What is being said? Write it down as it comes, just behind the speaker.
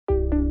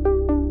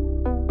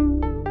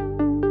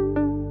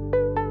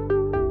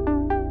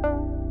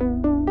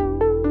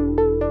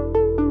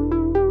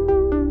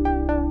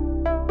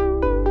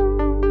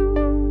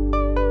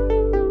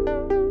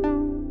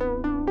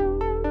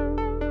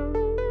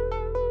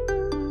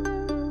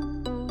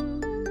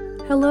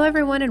Hello,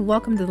 everyone, and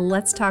welcome to the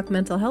Let's Talk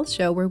Mental Health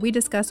show, where we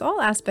discuss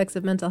all aspects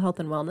of mental health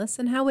and wellness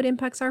and how it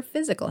impacts our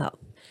physical health.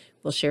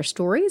 We'll share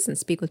stories and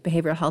speak with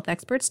behavioral health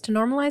experts to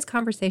normalize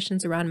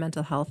conversations around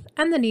mental health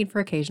and the need for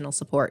occasional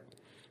support.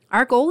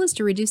 Our goal is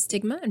to reduce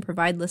stigma and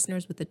provide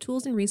listeners with the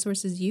tools and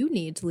resources you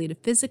need to lead a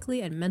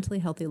physically and mentally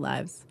healthy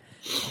lives.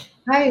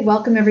 Hi,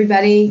 welcome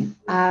everybody.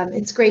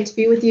 It's great to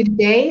be with you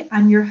today.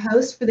 I'm your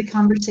host for the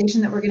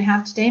conversation that we're going to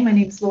have today. My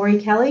name is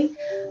Laurie Kelley.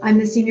 I'm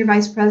the Senior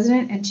Vice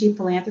President and Chief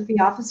Philanthropy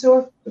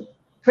Officer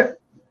for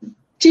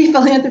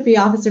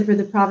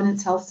the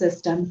Providence Health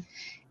System.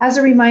 As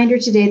a reminder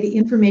today, the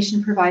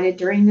information provided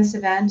during this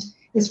event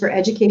is for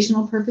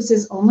educational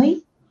purposes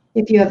only.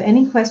 If you have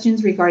any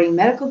questions regarding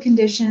medical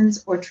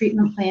conditions or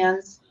treatment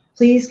plans,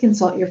 please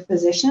consult your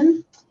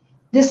physician.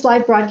 This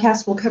live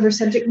broadcast will cover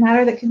subject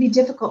matter that can be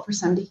difficult for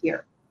some to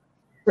hear.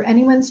 For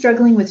anyone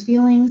struggling with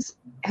feelings,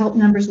 help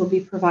numbers will be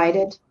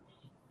provided.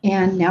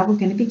 And now we're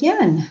going to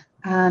begin.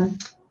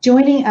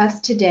 Joining us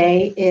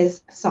today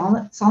is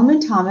Solomon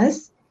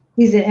Thomas.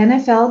 He's an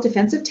NFL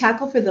defensive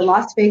tackle for the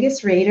Las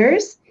Vegas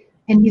Raiders,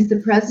 and he's the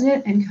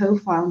president and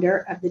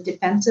co-founder of the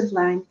Defensive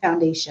Line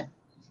Foundation.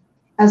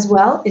 As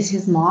well is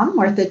his mom,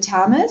 Martha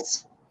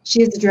Thomas.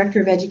 She is the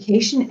director of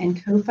education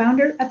and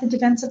co-founder at the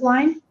Defensive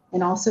Line,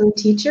 and also a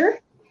teacher.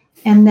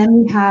 And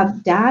then we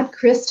have Dad,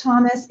 Chris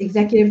Thomas,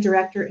 executive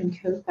director and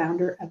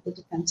co-founder of the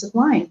Defensive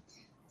Line.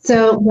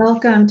 So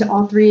welcome to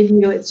all three of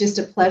you. It's just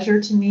a pleasure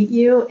to meet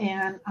you,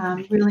 and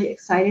I'm really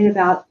excited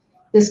about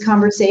this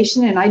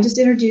conversation. And I just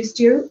introduced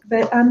you,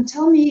 but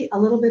tell me a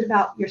little bit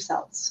about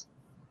yourselves.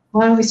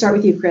 Why don't we start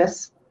with you,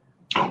 Chris?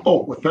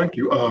 Oh, well, thank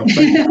you.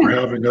 Thank you for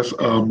having us.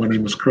 My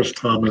name is Chris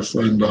Thomas,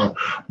 and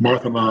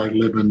Martha and I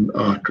live in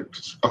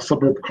a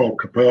suburb called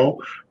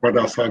Capel, right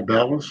outside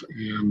Dallas,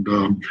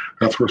 and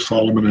that's where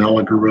Solomon and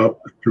Ella grew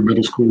up through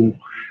middle school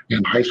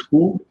and high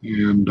school,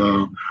 and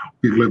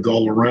we've lived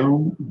all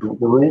around the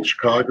world,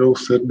 Chicago,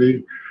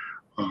 Sydney,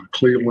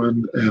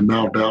 Cleveland, and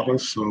now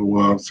Dallas,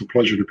 so it's a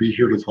pleasure to be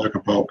here to talk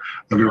about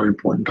a very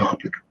important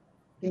topic.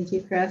 Thank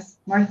you, Chris.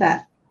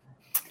 Martha.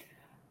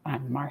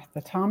 I'm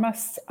Martha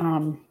Thomas.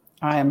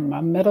 I'm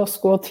a middle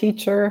school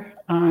teacher.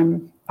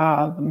 I'm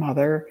the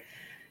mother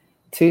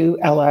to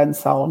Ella and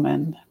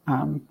Solomon.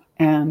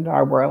 And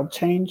our world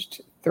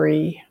changed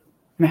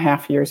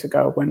 3.5 years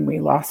ago when we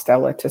lost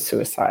Ella to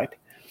suicide.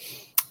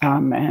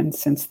 And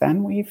since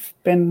then, we've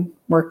been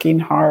working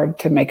hard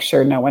to make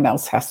sure no one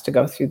else has to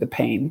go through the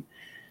pain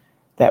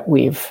that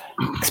we've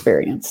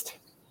experienced.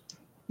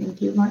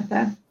 Thank you,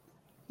 Martha.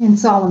 And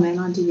Solomon,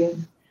 on to you.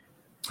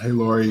 Hey,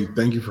 Laurie,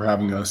 thank you for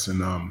having us. And,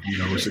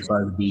 we're just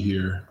excited to be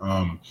here.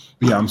 I'm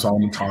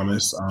Solomon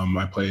Thomas.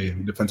 I play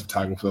defensive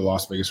tackle for the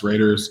Las Vegas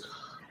Raiders.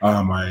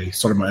 I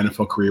started my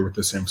NFL career with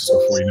the San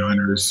Francisco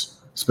 49ers,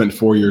 spent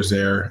 4 years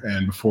there.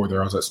 And before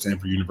there, I was at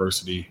Stanford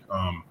University.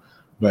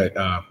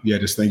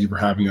 Just thank you for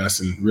having us,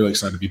 and really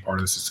excited to be part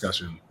of this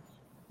discussion.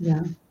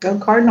 Yeah, go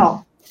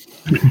Cardinal.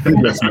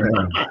 Yes,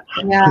 ma'am.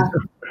 Yeah.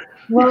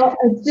 Well,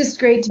 it's just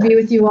great to be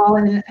with you all.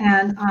 And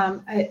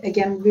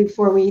again,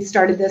 before we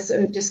started this, I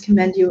would just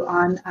commend you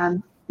on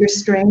your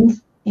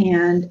strength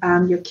and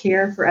your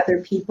care for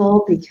other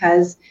people,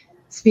 because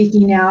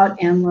speaking out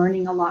and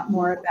learning a lot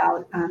more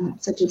about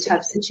such a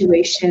tough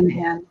situation,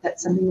 and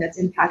that's something that's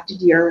impacted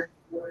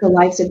the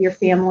lives of your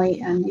family,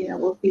 and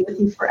we'll be with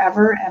you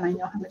forever. And I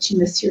know how much you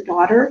miss your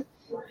daughter.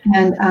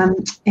 And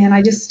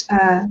I just,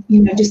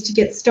 just to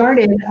get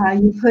started,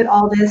 you put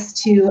all this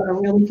to a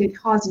really good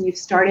cause, and you've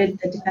started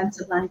the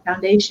Defensive Line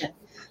Foundation.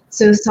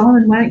 So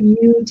Solomon, why don't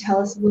you tell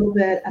us a little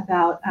bit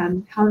about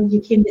how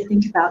you came to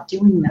think about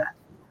doing that?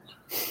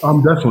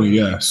 Definitely,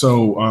 yeah.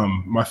 So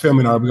my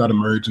family and I, we got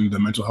immersed into the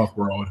mental health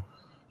world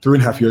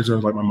 3.5 years ago,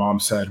 like my mom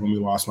said, when we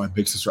lost my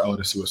big sister Ella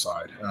to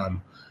suicide.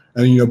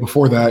 And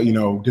before that,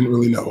 didn't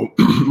really know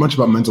much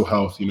about mental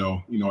health.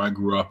 I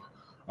grew up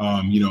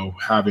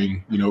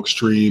having,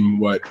 extreme,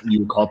 what you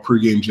would call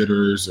pregame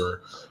jitters,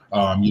 or,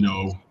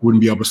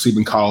 wouldn't be able to sleep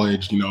in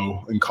college,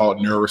 and call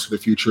it nervous for the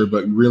future,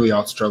 but really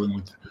out struggling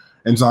with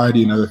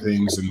anxiety and other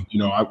things. And,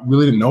 I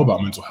really didn't know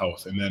about mental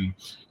health. And then,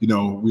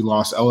 we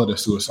lost Ella to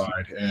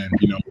suicide, and,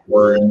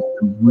 we're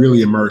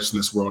really immersed in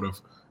this world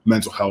of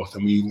mental health.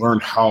 And we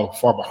learned how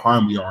far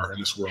behind we are in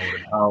this world,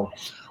 and how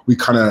we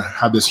kind of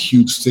have this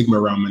huge stigma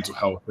around mental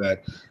health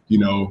that,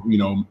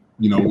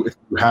 if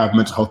you have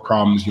mental health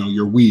problems,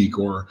 you're weak,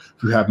 or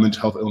if you have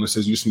mental health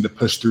illnesses, you just need to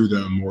push through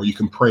them, or you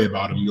can pray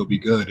about them, you'll be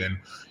good. And,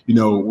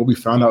 what we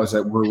found out is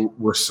that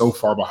we're so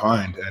far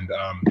behind, and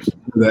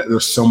that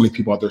there's so many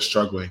people out there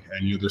struggling,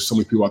 and, there's so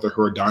many people out there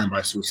who are dying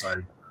by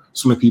suicide,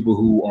 so many people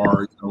who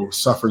are,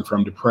 suffering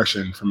from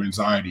depression, from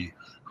anxiety,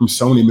 from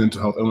so many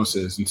mental health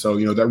illnesses. And so,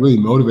 that really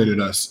motivated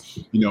us,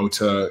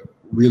 to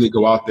really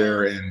go out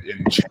there and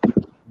change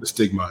the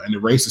stigma and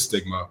erase the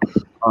stigma.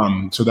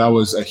 So that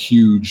was a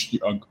huge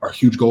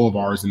goal of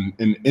ours, and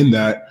in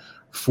that,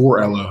 for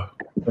Ella,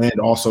 and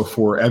also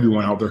for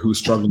everyone out there who's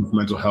struggling with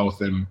mental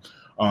health, and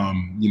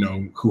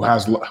who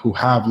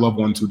have loved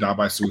ones who die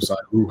by suicide,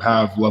 who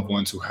have loved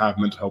ones who have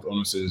mental health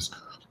illnesses.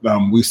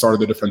 We started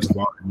the Defensive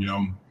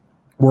Line.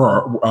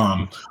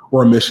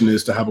 our mission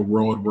is to have a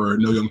world where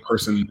no young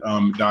person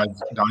dies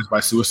by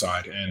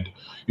suicide, and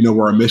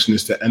where our mission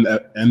is to end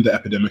the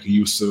epidemic of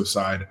youth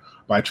suicide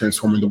by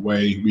transforming the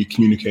way we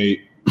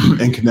communicate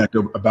and connect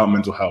about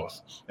mental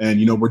health.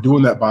 And we're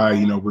doing that by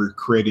we're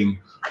creating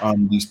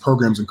these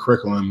programs and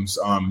curriculums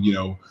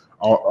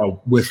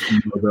with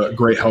the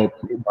great help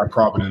by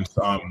Providence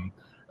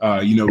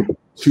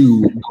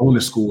to go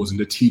into schools and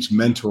to teach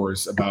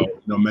mentors about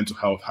mental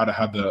health, how to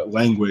have the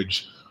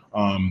language,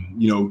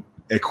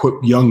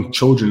 equip young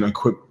children,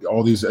 equip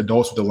all these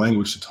adults with the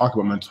language to talk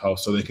about mental health,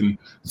 so they can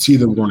see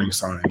the warning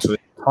signs, so they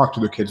can talk to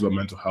their kids about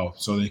mental health,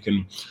 so they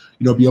can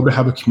be able to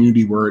have a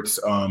community where it's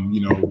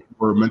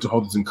where mental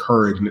health is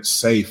encouraged and it's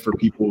safe for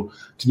people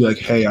to be like,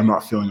 hey, I'm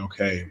not feeling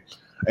okay.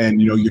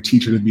 And your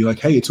teacher to be like,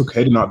 hey, it's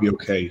okay to not be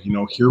okay.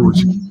 Here where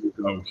you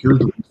go, here's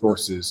the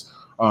resources.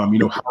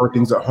 How are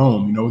things at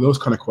home? Those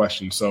kind of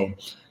questions. So,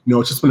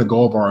 it's just been a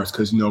goal of ours,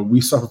 because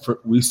we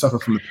suffer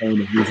from the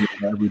pain of losing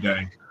every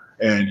day,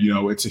 and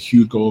it's a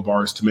huge goal of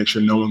ours to make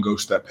sure no one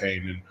goes through that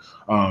pain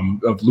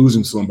and of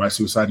losing someone by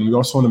suicide. And we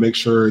also want to make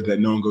sure that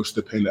no one goes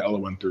through the pain that Ella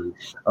went through,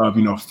 of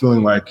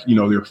feeling like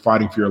you're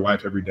fighting for your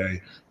life every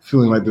day,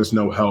 feeling like there's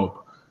no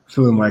help,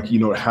 feeling like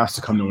it has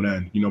to come to an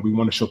end. We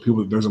want to show people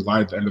that there's a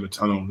light at the end of the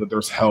tunnel, that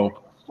there's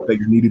help, that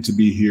you're needed to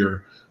be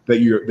here, that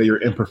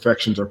your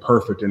imperfections are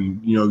perfect, and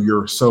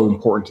you're so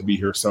important to be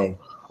here. So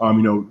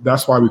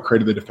that's why we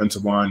created the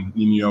defensive line.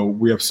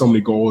 We have so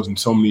many goals and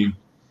so many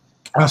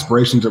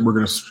aspirations that we're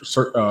going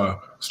to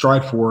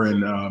strive for,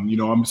 and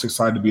I'm just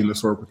excited to be in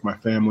this work with my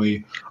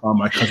family.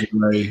 My cousin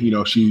Ray,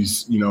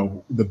 she's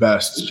the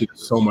best. She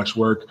does so much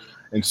work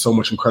and so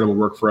much incredible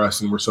work for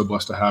us, and we're so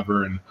blessed to have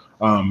her. And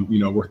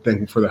we're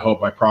thankful for the help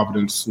by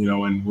Providence,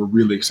 and we're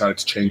really excited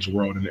to change the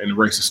world and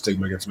erase the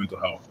stigma against mental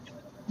health.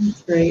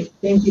 That's great.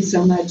 Thank you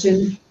so much.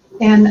 And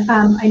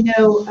I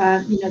know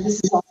this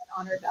is all in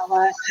honor of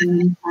Ella,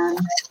 and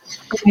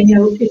I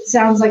know it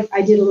sounds like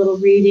I did a little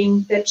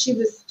reading that she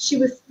was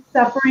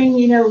suffering,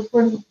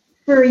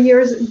 for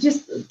years,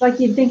 just like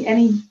you'd think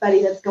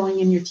anybody that's going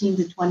in your teens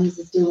and 20s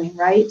is doing,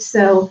 right?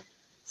 So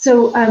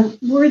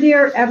were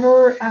there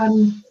ever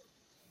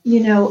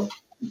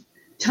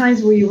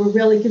times where you were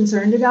really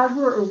concerned about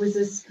her, or was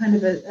this kind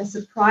of a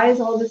surprise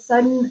all of a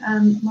sudden?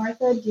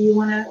 Martha, do you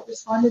want to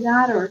respond to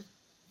that, or?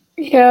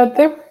 Yeah,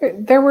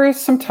 there were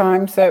some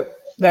times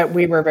that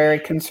we were very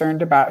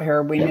concerned about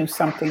her. We knew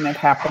something had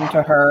happened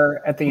to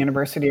her at the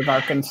University of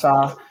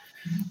Arkansas.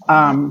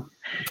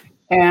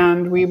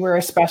 And we were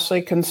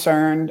especially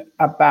concerned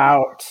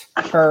about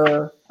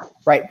her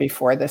right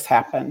before this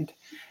happened.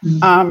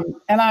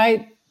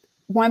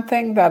 One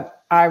thing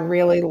that I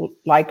really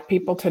like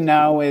people to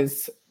know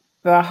is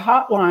the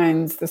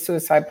hotlines, the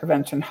suicide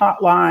prevention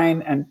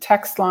hotline and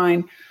text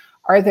line,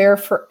 are there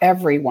for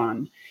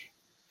everyone.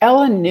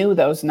 Ella knew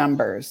those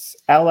numbers.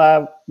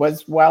 Ella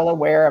was well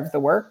aware of the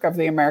work of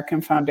the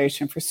American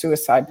Foundation for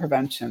Suicide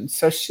Prevention.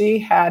 So she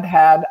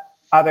had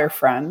other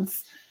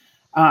friends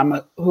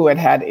who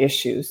had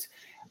issues.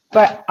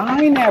 But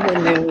I never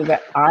knew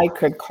that I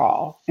could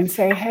call and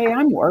say, hey,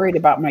 I'm worried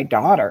about my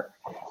daughter.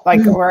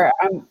 Or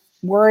I'm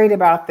worried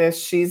about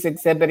this. She's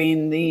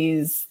exhibiting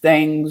these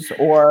things.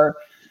 Or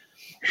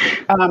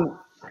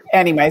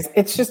anyways,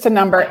 it's just a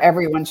number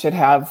everyone should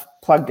have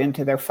plugged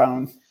into their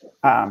phone.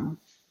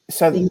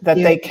 So that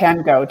they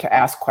can go to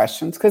ask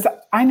questions, because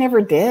I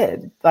never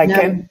did.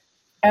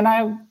 And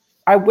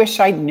I wish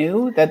I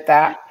knew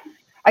that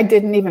I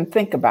didn't even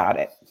think about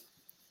it,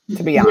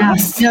 to be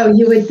honest. No,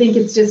 you would think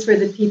it's just for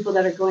the people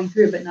that are going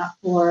through, but not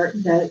for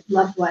the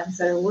loved ones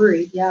that are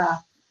worried. Yeah.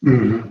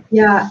 Mm-hmm.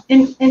 Yeah.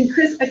 And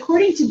Chris,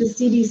 according to the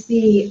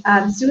CDC,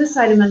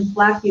 suicide among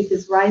Black youth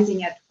is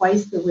rising at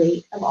twice the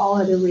rate of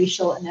all other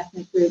racial and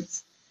ethnic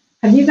groups.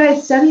 Have you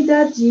guys studied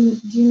that? Do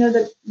you know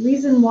the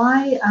reason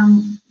why?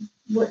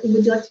 Would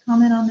you like to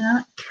comment on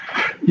that?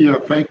 Yeah,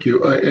 thank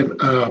you. It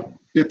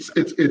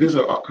is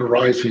a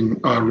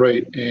rising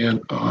rate,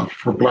 and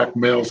for Black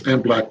males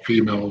and Black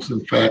females.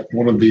 In fact,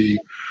 one of the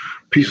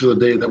pieces of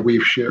data that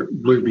we've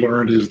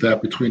learned is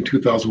that between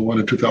 2001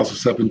 and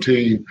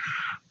 2017,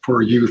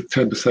 for youth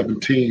 10 to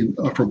 17,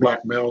 for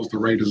Black males, the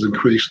rate has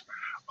increased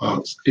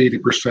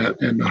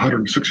 80% and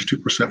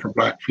 162% for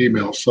Black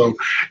females. So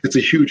it's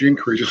a huge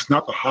increase. It's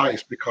not the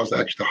highest, because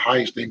actually the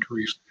highest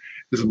increase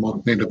is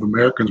among Native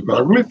Americans, but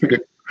I really think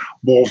it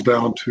boils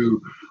down to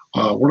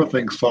one of the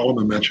things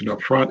Solomon mentioned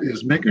up front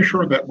is making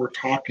sure that we're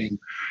talking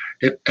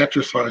and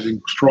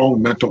exercising strong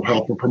mental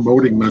health or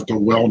promoting mental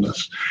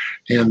wellness,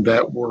 and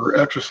that we're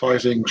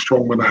exercising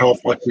strong mental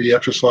health like we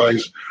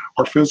exercise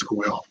our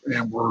physical health,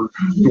 and we're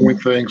doing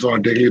things on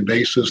a daily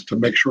basis to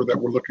make sure that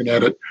we're looking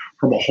at it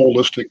from a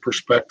holistic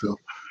perspective.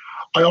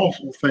 I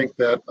also think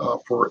that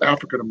for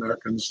African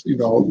Americans,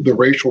 the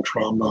racial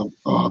trauma,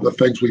 the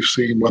things we've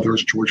seen, whether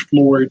it's George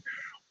Floyd,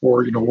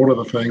 or one of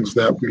the things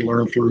that we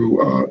learned through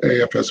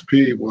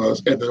AFSP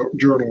was, and the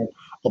Journal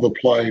of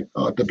Applied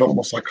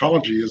Developmental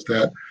Psychology, is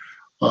that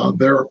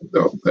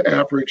the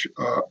average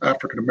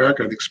African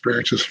American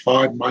experiences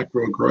 5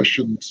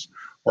 microaggressions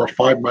or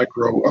 5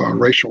 micro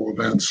racial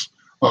events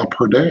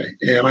per day.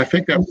 And I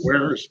think that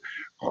wears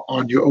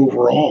on you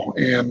overall.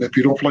 And if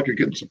you don't feel like you're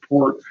getting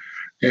support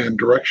and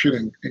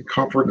direction and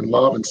comfort and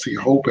love and see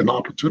hope and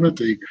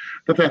opportunity,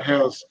 that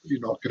has,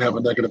 can have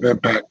a negative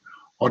impact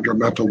on your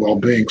mental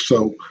well-being.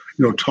 So,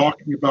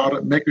 talking about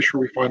it, making sure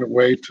we find a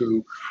way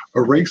to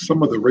erase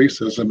some of the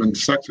racism and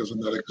sexism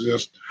that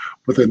exists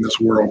within this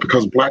world,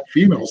 because Black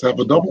females have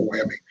a double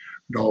whammy,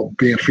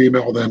 being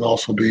female, then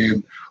also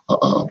being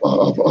a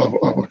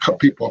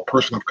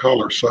person of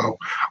color. So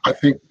I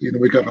think,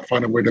 we got to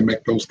find a way to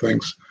make those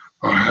things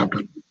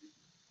happen.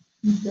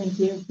 Thank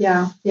you.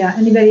 Yeah.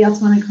 Anybody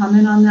else want to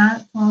comment on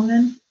that,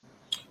 Solomon?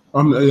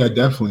 Yeah,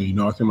 definitely.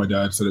 I think my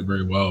dad said it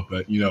very well,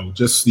 but,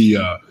 just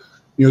the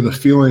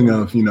feeling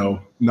of,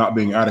 not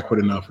being adequate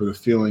enough, or the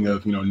feeling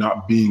of,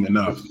 not being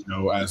enough,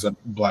 as a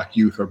Black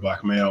youth or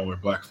Black male or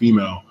Black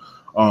female,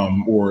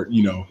 or,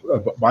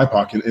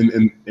 BIPOC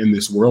in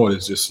this world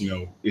is just,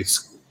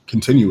 it's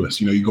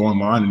continuous. You go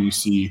online and you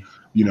see,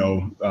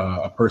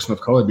 a person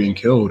of color being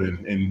killed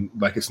and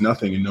like it's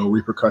nothing and no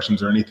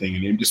repercussions or anything.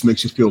 And it just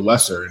makes you feel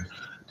lesser. And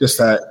just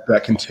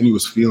that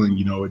continuous feeling,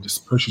 it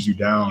just pushes you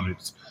down.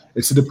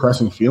 It's a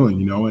depressing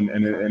feeling,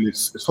 and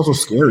it's also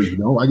scary.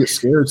 I get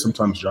scared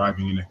sometimes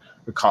driving and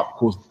the cop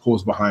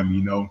pulls behind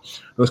me,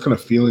 those kind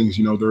of feelings,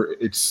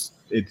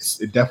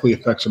 it definitely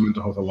affects your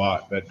mental health a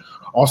lot. But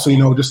also,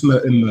 just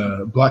in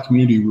the Black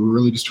community, we're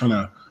really just trying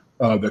to,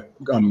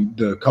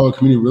 the color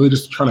community really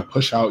just trying to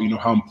push out,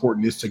 how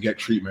important it is to get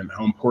treatment,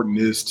 how important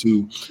it is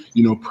to,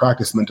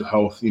 practice mental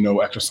health,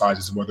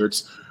 exercises, whether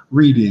it's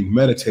reading,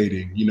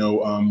 meditating,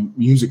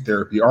 music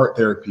therapy, art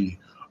therapy,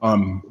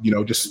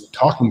 just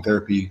talking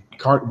therapy,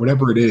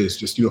 whatever it is,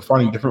 just,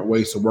 finding different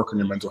ways to work on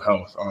your mental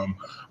health.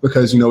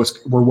 Because,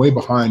 we're way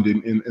behind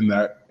in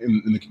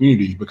the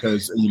community,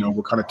 because,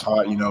 we're kind of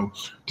taught,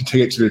 to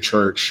take it to the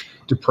church,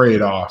 to pray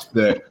it off,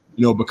 that,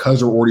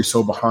 because we're already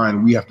so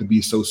behind, we have to be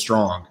so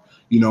strong.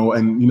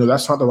 And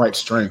that's not the right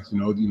strength.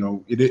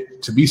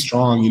 To be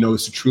strong,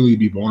 is to truly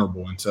be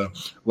vulnerable and to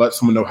let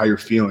someone know how you're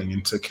feeling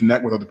and to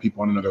connect with other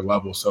people on another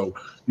level, so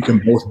you can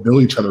both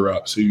build each other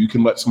up. So you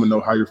can let someone know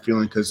how you're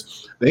feeling,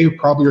 because they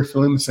probably are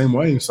feeling the same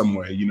way in some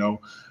way.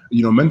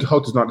 Mental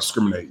health does not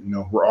discriminate.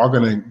 We're all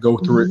going to go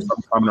through it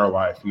sometime in our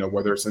life.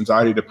 Whether it's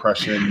anxiety,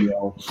 depression,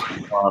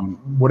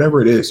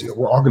 whatever it is,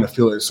 we're all going to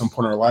feel it at some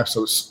point in our life.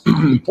 So it's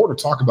important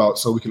to talk about,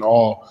 so we can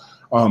all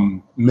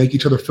make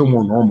each other feel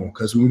more normal,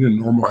 because we need to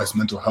normalize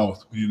mental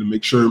health. We need to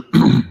make sure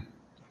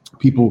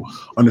people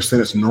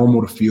understand it's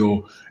normal to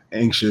feel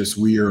anxious,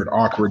 weird,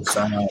 awkward,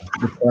 sad,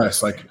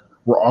 depressed. Like,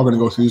 we're all going to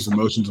go through these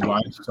emotions in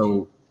life.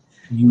 So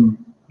you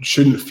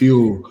shouldn't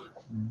feel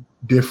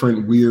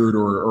different, weird,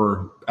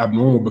 or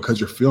abnormal because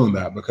you're feeling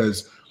that,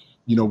 because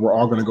we're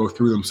all going to go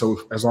through them.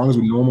 So as long as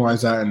we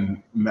normalize that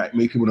and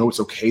make people know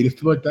it's okay to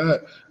feel like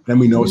that, then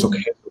we know it's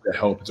okay to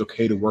help. It's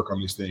okay to work on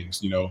these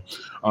things.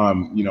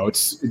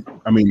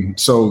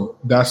 So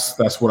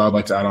that's what I'd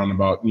like to add on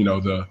about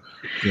the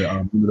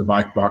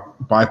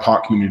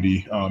BIPOC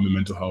community in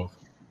mental health.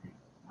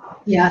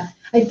 Yeah,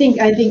 I think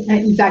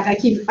in fact I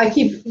keep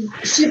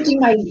shifting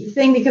my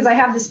thing, because I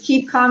have this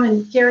keep calm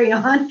and carry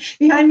on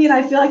behind me, and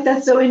I feel like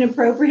that's so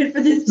inappropriate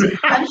for this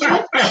discussion.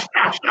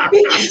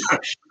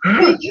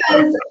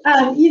 because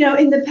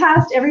in the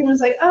past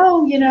everyone's like,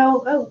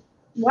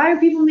 why are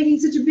people making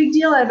such a big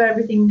deal out of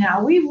everything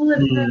now? We've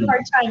lived through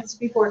hard times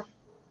before.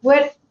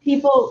 What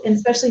people, and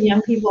especially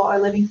young people, are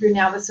living through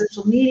now with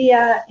social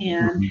media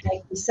and,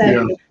 like you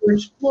said, with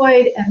George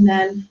Floyd, and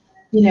then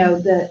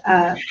the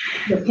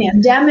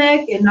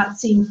pandemic and not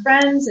seeing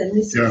friends and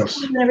this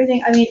and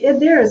everything. I mean,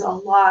 there is a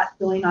lot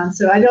going on.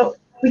 So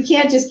we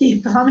can't just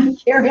keep calm and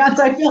carry on.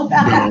 So I feel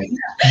bad.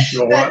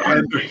 I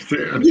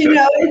understand.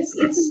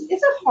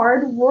 It's a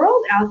hard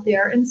world out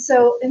there. And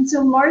so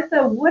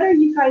Martha, what are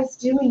you guys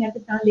doing at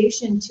the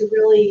foundation to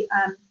really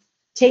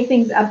take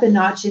things up a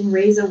notch and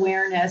raise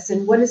awareness?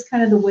 And what is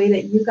kind of the way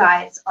that you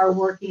guys are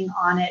working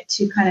on it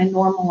to kind of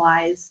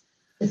normalize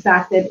the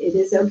fact that it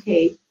is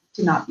okay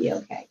to not be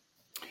okay?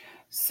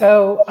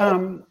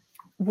 So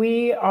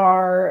we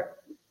are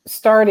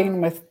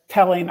starting with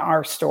telling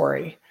our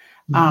story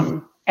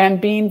and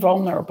being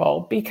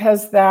vulnerable,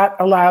 because that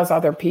allows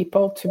other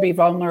people to be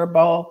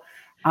vulnerable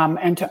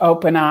and to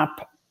open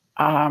up.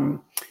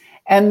 And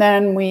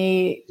then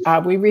we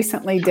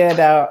recently did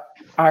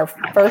our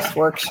first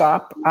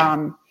workshop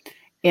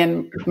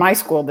in my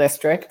school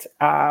district,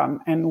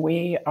 and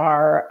we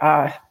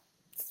are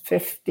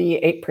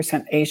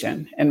 58%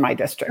 Asian in my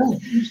district. Oh,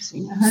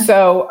 interesting.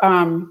 So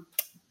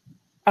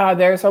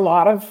there's a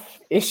lot of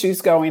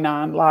issues going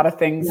on, a lot of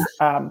things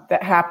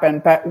that happen,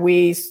 but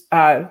we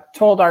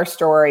told our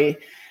story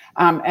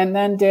and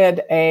then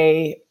did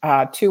a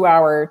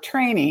 2-hour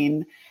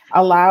training,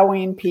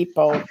 allowing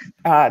people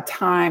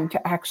time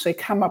to actually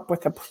come up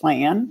with a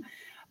plan,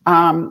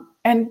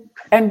 and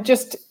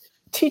just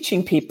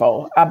teaching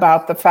people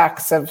about the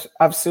facts of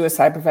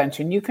suicide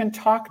prevention. You can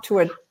talk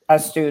to a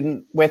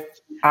student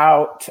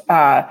without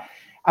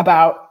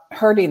about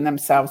hurting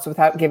themselves,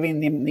 without giving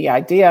them the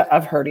idea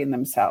of hurting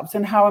themselves,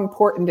 and how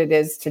important it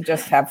is to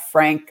just have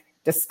frank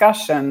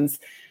discussions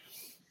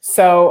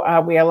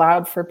So we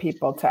allowed for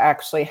people to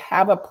actually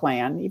have a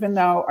plan, even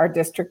though our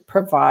district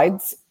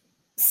provides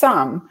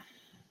some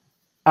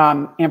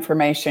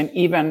information,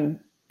 even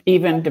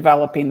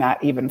developing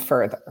that even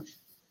further.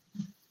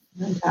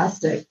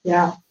 Fantastic.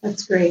 Yeah,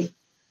 that's great.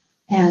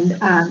 And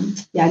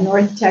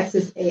North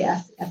Texas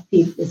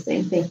ASFP, the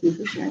same. Thank you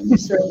for sharing your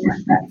story,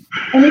 Martha.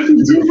 And if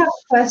you do have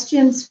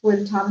questions for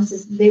the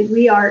Thomases,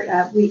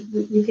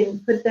 you can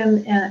put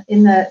them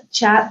in the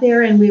chat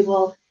there, and we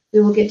will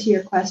get to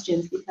your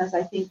questions, because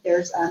I think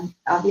there's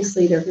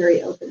obviously they're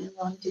very open and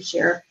willing to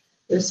share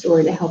their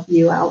story to help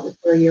you out with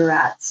where you're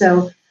at.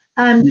 So.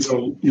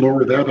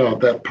 Laurie,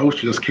 that post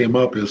just came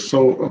up is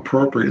so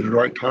appropriate at the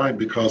right time,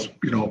 because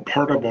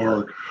part of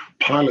our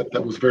pilot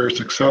that was very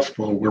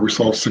successful, where we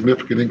saw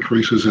significant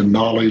increases in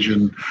knowledge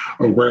and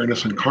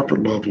awareness and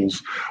comfort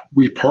levels,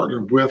 we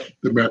partnered with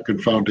the American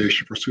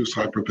Foundation for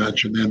Suicide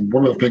Prevention. And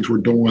one of the things we're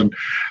doing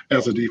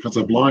as a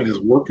defensive line is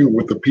working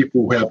with the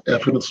people who have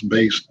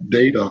evidence-based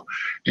data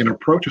and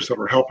approaches that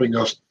are helping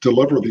us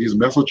deliver these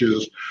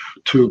messages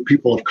to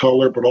people of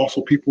color, but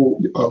also people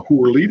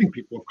who are leading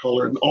people of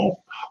color, and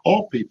all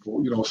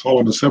people.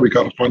 Solomon said we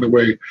got to find a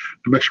way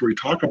to make sure we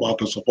talk about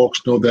this, so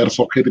folks know that it's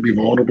okay to be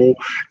vulnerable.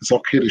 It's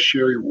okay to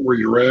share where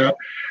you're at.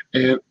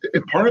 And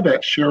part of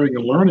that sharing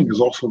and learning is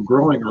also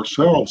growing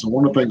ourselves. And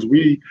one of the things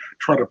we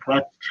try to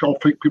tell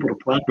people to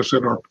practice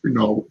in our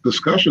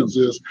discussions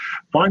is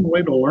find a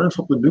way to learn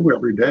something new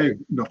every day,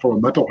 from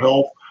a mental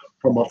health,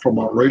 from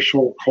a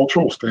racial,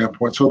 cultural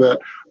standpoint, so that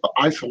the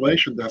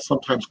isolation that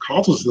sometimes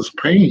causes this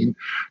pain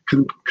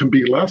can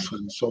be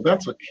lessened. So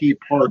that's a key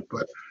part.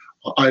 But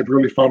I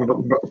really found it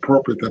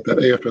appropriate that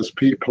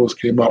AFSP post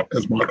came up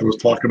as Martha was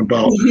talking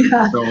about,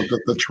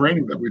 the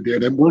training that we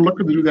did. And we're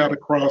looking to do that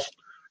across,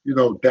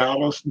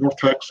 Dallas, North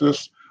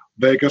Texas,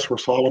 Vegas, where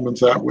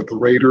Solomon's at with the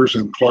Raiders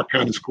and Clark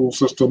County school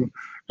system,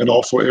 and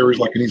also areas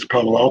like in East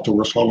Palo Alto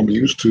where Solomon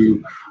used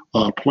to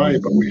play.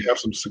 But we have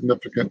some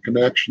significant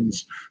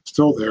connections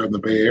still there in the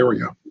Bay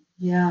Area.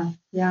 Yeah.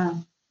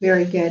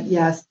 Very good.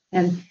 Yes.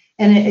 And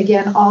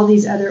again, all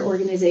these other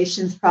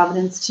organizations,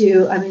 Providence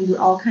too, I mean, we're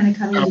all kind of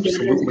coming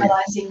together and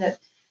realizing that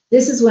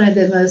this is one of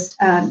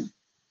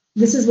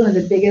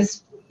the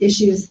biggest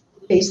issues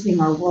facing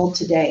our world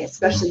today,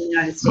 especially in the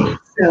United States.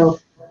 So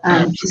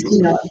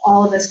if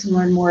all of us can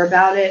learn more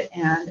about it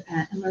and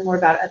learn more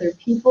about other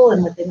people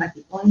and what they might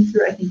be going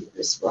through, I think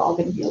we're all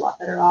going to be a lot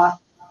better off.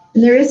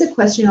 And there is a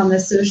question on the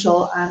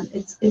social,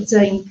 it's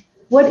saying,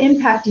 what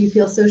impact do you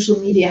feel social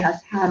media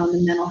has had on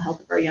the mental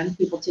health of our young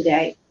people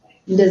today?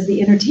 And does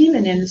the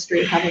entertainment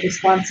industry have a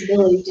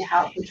responsibility to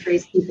how it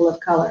portrays people of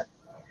color?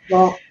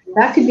 Well,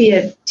 that could be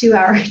a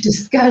 2-hour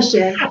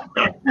discussion.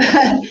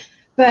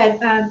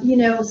 But,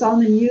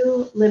 Solomon,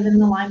 you live in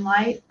the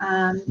limelight.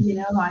 I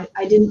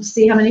didn't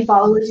see how many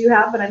followers you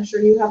have, but I'm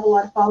sure you have a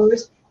lot of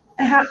followers.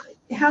 How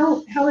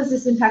is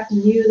this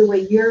impacting you, the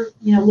way you're,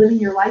 living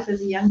your life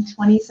as a young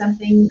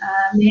 20-something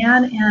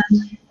man?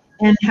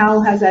 And how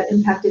has that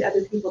impacted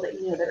other people that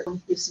that are going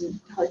through some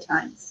hard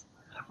times?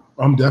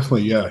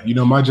 Definitely, yeah.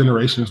 My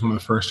generation is one of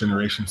the first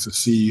generations to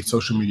see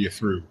social media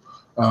through.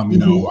 I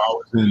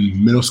was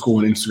in middle school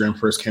when Instagram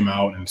first came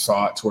out and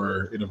saw it to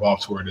where it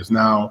evolved to where it is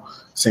now.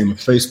 Same with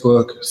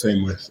Facebook,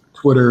 same with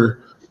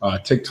Twitter,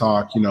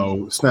 TikTok,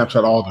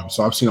 Snapchat, all of them.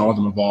 So I've seen all of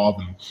them evolve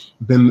and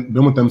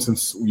been with them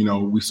since,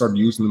 we started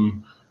using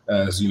them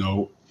as,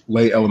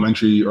 late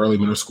elementary, early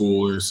middle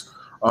schoolers.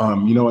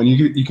 And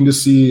you can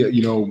just see,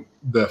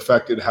 the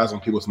effect it has on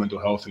people's mental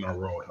health in our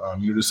world.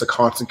 Just a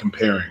constant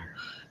comparing.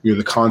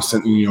 The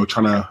constant,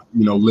 trying to,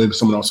 live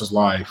someone else's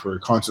life, or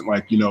constant,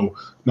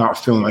 not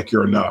feeling like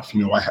you're enough.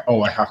 I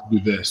have to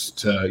do this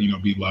to,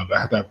 be loved. I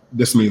have to have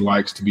this many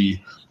likes to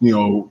be,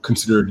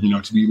 considered,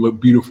 to look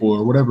beautiful,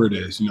 or whatever it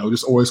is,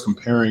 just always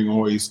comparing,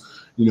 always,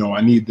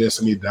 I need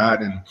this, I need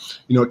that. And,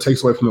 it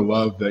takes away from the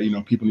love that,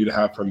 people need to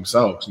have for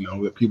themselves,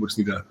 that people just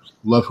need to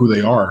love who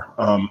they are,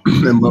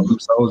 and love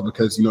themselves,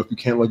 because, if you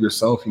can't love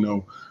yourself,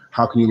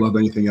 how can you love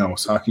anything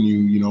else? How can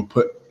you,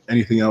 put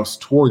anything else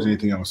towards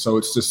anything else? So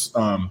it's just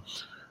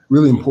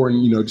really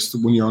important, just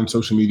when you're on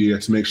social media,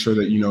 to make sure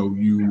that,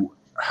 you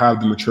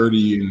have the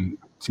maturity and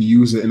to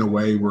use it in a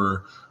way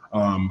where,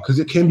 because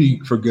it can be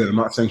for good. I'm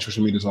not saying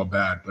social media is all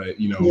bad, but,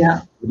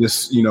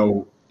 just,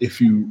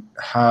 if you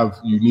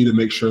need to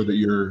make sure that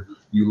you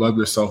love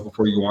yourself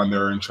before you go on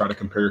there and try to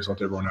compare yourself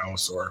to everyone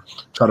else, or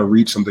try to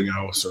reach something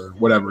else, or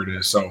whatever it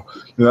is. So,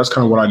 that's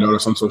kind of what I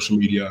noticed on social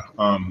media,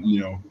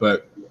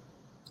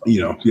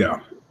 yeah.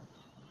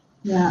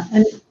 Yeah.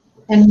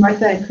 And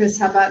Martha and Chris,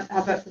 how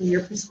about from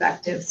your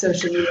perspective,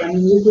 social media? I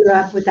mean, you grew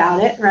up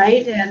without it,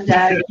 right? And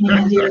came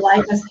into your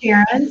life as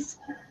parents.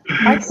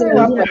 I grew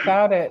up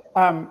without it,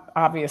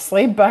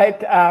 obviously,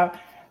 but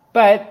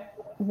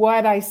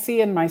what I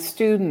see in my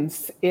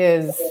students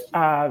is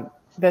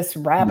this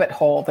rabbit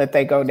hole that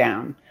they go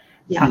down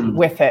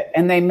with it,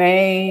 and they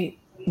may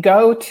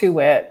go to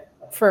it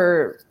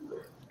for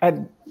a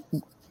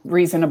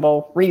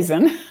reasonable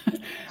reason.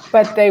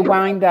 But they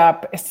wind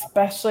up,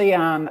 especially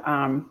on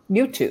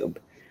YouTube,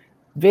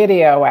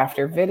 video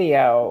after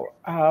video.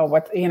 I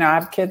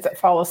have kids that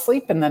fall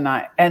asleep in the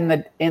night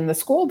and in the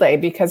school day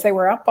because they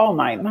were up all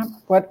night. And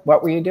what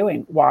were you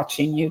doing?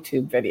 Watching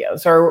YouTube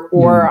videos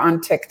or on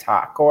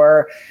TikTok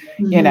or,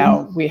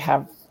 we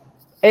have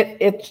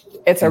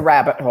it's a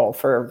rabbit hole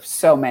for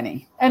so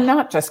many, and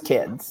not just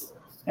kids.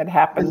 It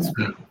happens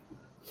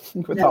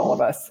with all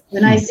of us.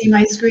 When I see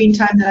my screen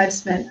time that I've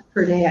spent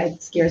per day,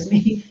 it scares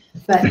me.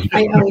 But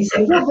I always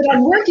say, well, but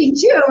I'm working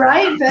too,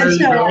 right? But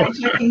no, I'm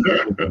joking.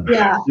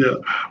 Yeah.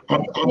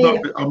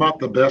 I'm not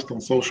the best on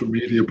social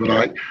media,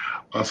 but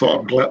so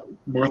I'm glad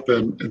Martha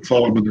and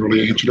Solomon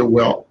really answered it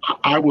well.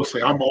 I will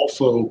say I'm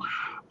also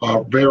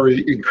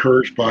very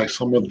encouraged by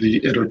some of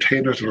the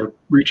entertainers that are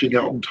reaching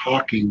out and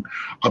talking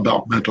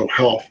about mental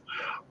health.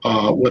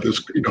 Whether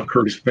it's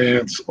Curtis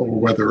Vance or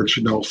whether it's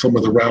some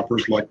of the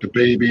rappers like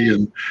DaBaby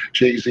and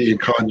Jay-Z and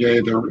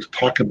Kanye, they're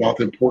talking about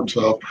the importance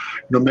of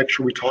make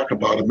sure we talk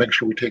about it, make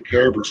sure we take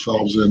care of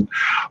ourselves, and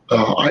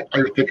I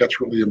think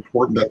that's really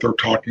important that they're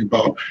talking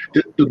about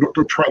it.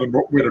 They're trying to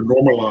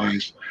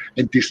normalize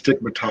and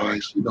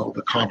destigmatize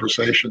the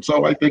conversation.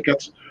 So I think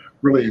that's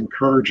really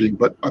encouraging.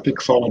 But I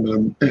think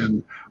Solomon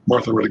and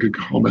Martha really good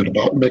comment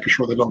about making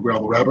sure they don't go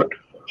down the rabbit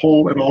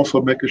hole and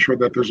also making sure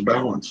that there's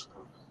balance.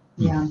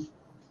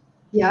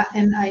 Yeah,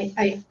 and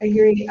I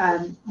agree.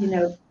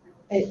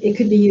 It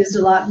could be used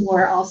a lot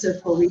more also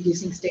for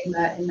reducing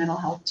stigma in mental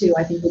health too.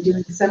 I think we're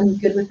doing something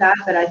good with that,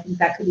 but I think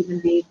that could even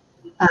be,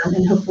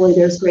 and hopefully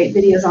there's great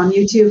videos on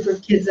YouTube for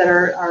kids that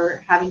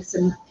are having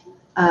some,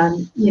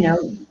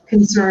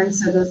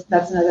 concerns. So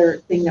that's another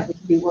thing that we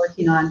could be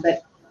working on.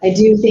 But I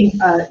do think,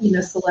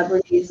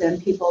 celebrities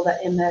and people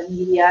that in the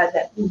media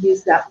that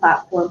use that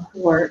platform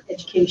for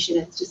education,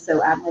 it's just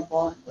so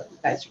admirable, and what you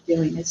guys are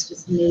doing is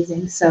just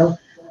amazing. So.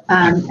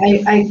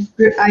 I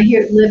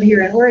live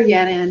here in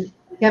Oregon, and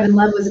Kevin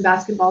Love was a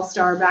basketball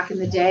star back in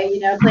the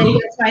day, played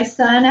against my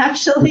son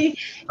actually.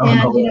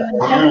 And, when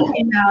Kevin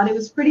came out, it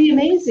was pretty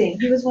amazing.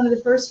 He was one of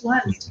the first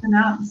ones to come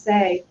out and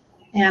say,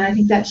 and I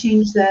think that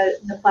changed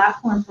the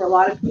platform for a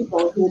lot of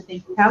people who would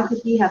think, how could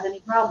he have any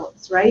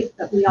problems, right?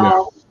 But we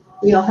all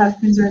have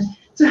concerns.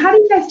 So how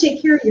do you guys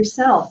take care of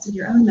yourselves and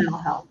your own mental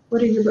health?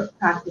 What are your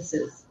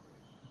practices?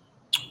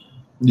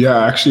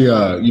 Yeah, actually,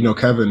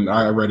 Kevin,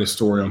 I read his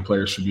story on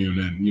Players Tribune,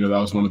 and, that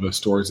was one of the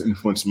stories that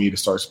influenced me to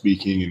start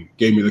speaking and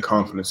gave me the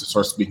confidence to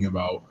start speaking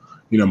about,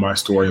 my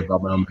story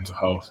about my own mental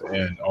health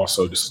and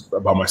also just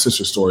about my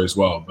sister's story as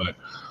well.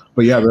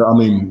 But yeah,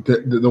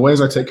 the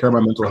ways I take care of my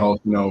mental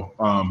health,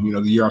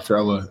 the year after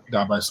Ella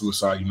died by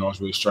suicide, I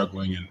was really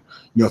struggling,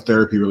 and,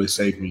 therapy really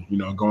saved me,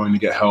 going to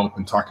get help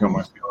and talking about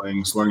my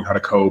feelings, learning how to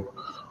cope.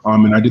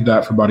 And I did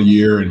that for about a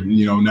year. And,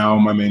 now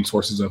my main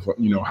sources of,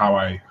 how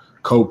I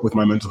cope with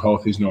my mental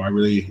health is, I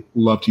really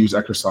love to use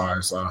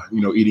exercise,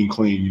 eating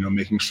clean,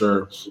 making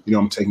sure,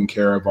 I'm taking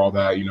care of all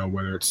that,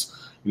 whether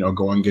it's,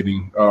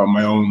 getting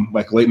my own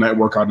late night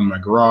workout in my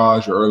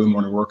garage or early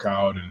morning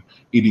workout and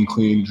eating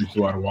clean,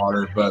 drinking a lot of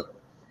water. But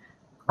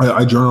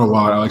I journal a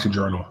lot. I like to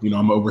journal. I'm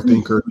an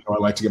overthinker. I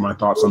like to get my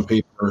thoughts on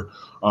paper.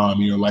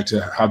 Like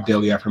to have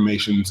daily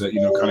affirmations that,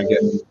 kind of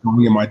get me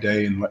going in my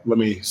day and let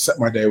me set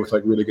my day with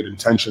really good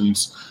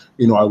intentions.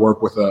 I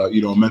work with a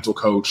mental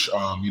coach,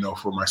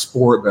 for my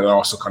sport, but it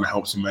also kind of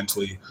helps me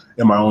mentally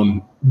in my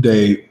own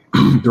day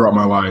throughout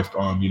my life.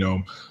 I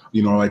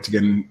like to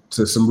get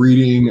into some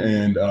reading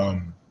and,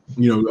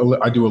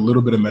 I do a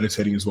little bit of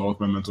meditating as well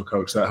with my mental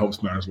coach. That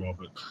helps me out as well.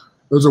 But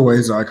those are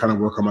ways that I kind of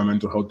work on my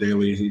mental health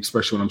daily,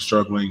 especially when I'm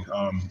struggling.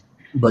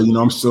 But,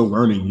 I'm still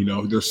learning,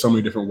 there's so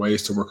many different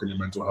ways to work on your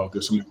mental health.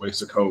 There's so many ways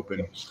to cope.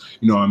 And,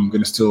 I'm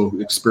going to still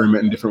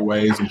experiment in different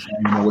ways and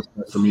find what's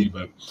best for me.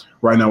 But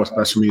right now, what's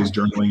best for me is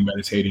journaling,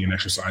 meditating, and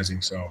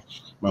exercising. So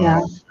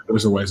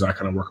those are ways I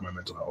kind of work on my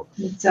mental health.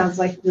 It sounds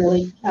like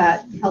really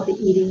healthy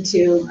eating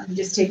too.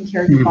 Just taking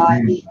care of your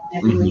body in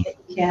every way that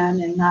you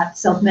can and not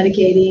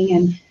self-medicating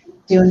and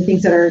doing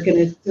things that are going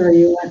to throw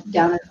you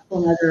down a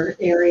whole other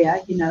area,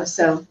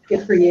 so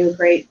good for you.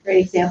 Great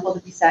example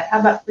to be set. How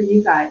about for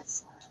you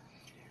guys?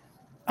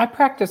 I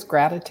practice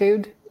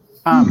gratitude.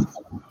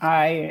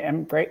 I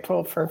am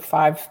grateful for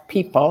 5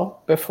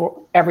 people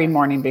every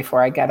morning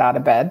before I get out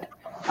of bed.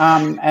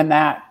 And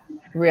that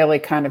really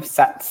kind of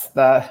sets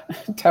the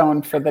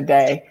tone for the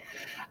day.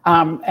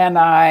 And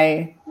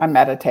I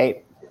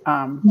meditate.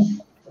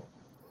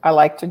 I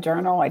like to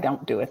journal. I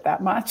don't do it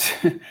that much.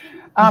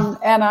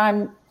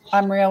 And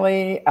I'm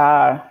really,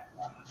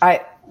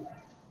 I've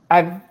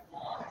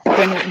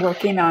been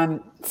working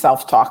on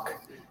self-talk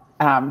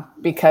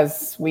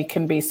because we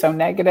can be so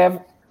negative.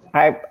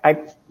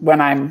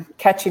 When I'm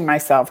catching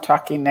myself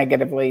talking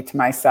negatively to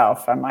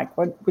myself, I'm like,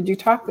 would you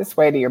talk this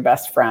way to your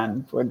best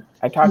friend? Would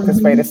I talk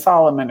this way to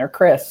Solomon or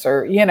Chris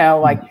or,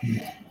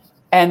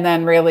 and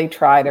then really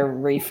try to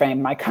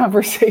reframe my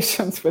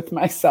conversations with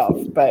myself.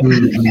 But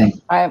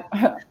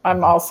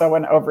I'm also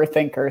an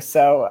overthinker.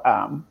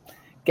 So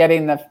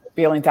getting the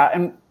feelings out,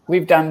 and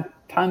we've done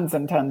tons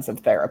and tons of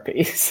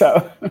therapy.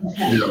 So,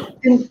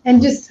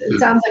 and just, it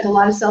sounds like a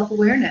lot of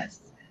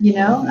self-awareness,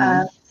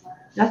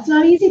 that's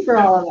not easy for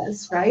all of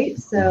us, right?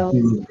 So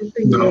good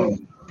for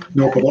you.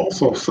 But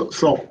also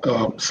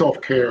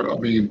self-care. I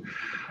mean,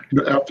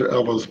 after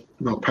Ella's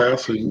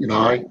passing,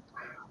 I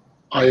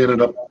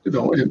ended up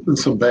in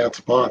some bad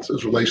spots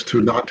as relates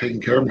to not taking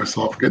care of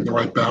myself, getting the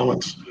right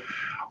balance,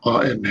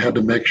 and had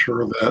to make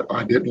sure that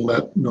I didn't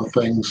let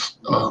things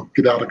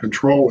get out of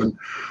control. And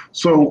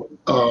so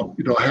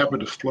having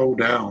to slow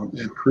down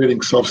and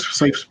creating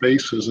safe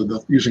spaces and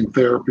using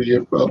therapy,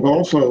 but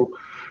also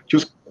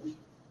just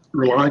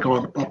relying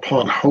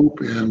upon hope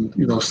and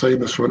saying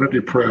the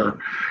Serenity Prayer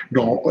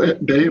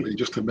daily,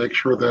 just to make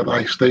sure that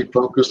I stay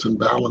focused and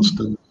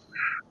balanced.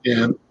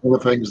 And one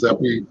of the things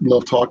that we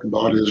love talking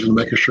about is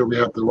making sure we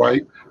have the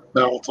right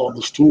balance on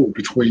the stool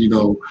between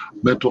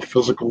mental,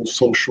 physical,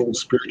 social,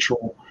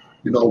 spiritual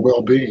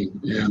well-being,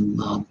 and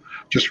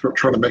just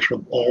trying to make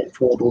sure all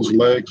four of those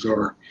legs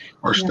are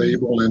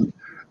stable and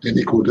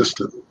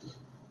equidistant.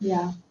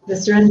 Yeah, the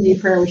Serenity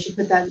Prayer, we should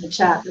put that in the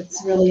chat.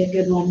 That's really a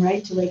good one,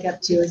 right, to wake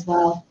up to as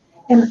well.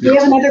 And we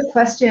have another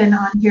question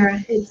on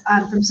here. It's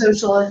from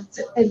social.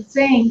 It's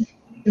saying,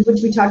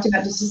 which we talked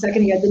about just a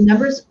second ago, the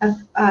numbers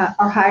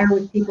are higher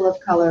with people of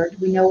color. Do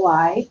we know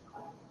why?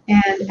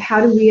 And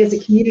how do we as a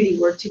community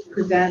work to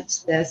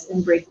prevent this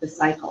and break the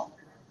cycle?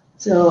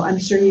 So I'm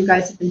sure you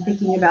guys have been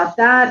thinking about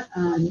that.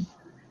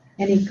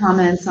 Any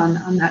comments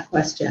on that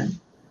question?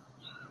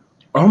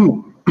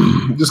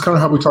 Just kind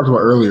of how we talked about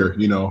earlier,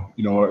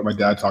 what my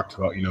dad talked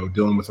about,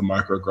 dealing with the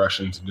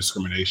microaggressions and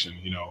discrimination,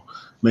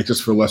 makes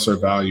us feel lesser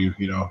value,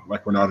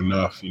 like we're not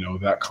enough,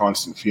 that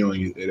constant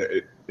feeling,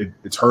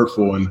 it's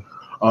hurtful and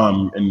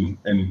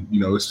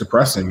it's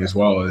depressing as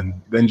well. And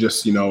then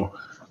just, in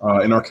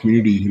our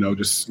community,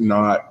 just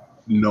not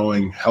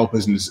knowing help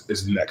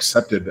isn't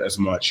accepted as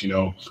much.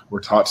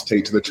 We're taught to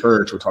take to the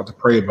church, we're taught to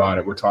pray about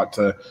it, we're taught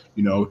to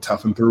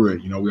toughen through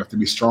it, we have to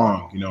be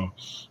strong.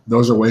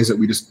 Those are ways that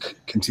we just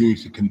continue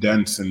to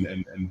condense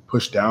and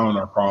push down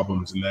our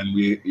problems, and then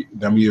we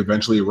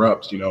eventually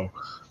erupt.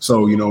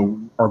 So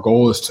our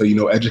goal is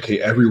to educate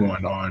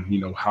everyone on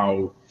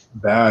how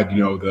bad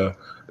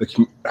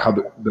how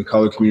the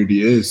color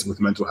community is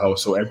with mental health,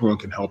 so everyone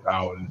can help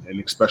out,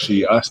 and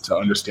especially us to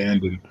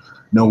understand and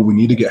know we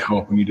need to get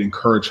help, we need to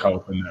encourage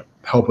help, and that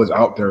help is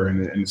out there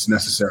and it's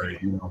necessary.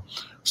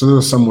 So there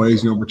are some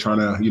ways we're trying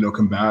to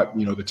combat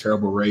the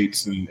terrible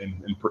rates and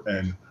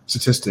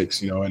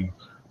statistics, and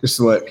just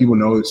to let people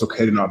know it's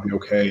okay to not be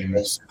okay, and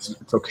it's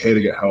okay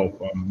to get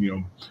help.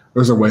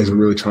 Those are ways we're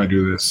really trying to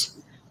do this.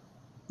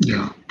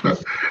 Yeah,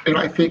 and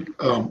I think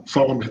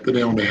Solomon hit the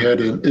nail on the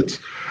head, and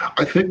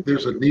I think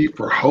there's a need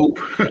for hope,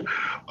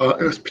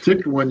 it's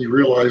particularly when you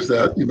realize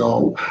that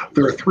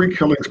there are 3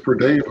 killings per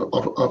day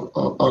of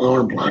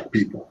unarmed Black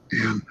people,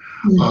 and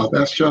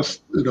that's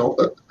just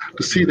to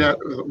see that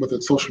whether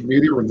it's social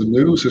media or in the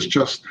news, it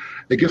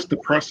gets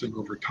depressing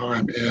over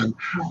time, and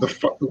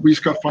we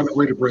just got to find a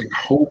way to bring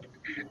hope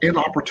and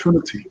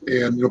opportunity.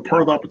 And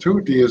part of the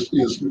opportunity is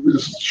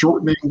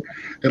shortening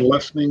and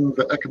lessening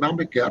the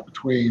economic gap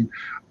between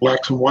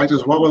Blacks and whites,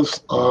 as well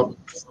as the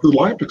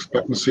life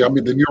expectancy. I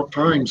mean, the New York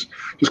Times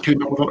just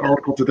came out with an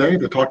article today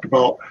that talked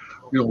about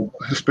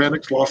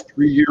Hispanics lost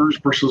 3 years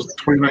versus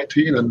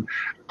 2019, and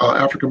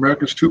African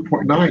Americans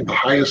 2.9, the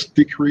highest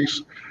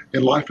decrease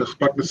in life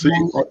expectancy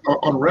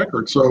on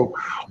record. So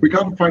we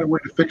got to find a way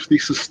to fix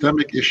these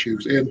systemic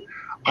issues. And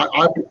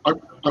I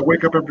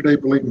wake up every day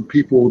believing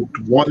people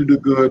want to do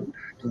good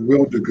and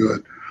will do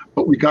good,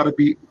 but we got to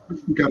be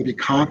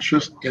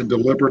conscious and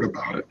deliberate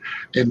about it,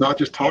 and not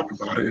just talk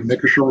about it, and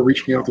making sure we're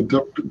reaching out to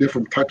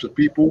different types of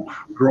people,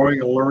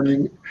 growing and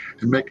learning,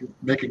 and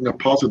making a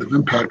positive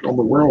impact on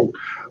the world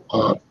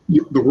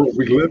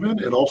we live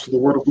in, and also the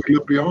world we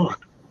live beyond.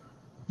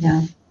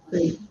 Yeah,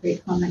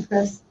 great comment,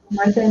 Chris.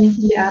 Martha,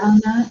 anything to add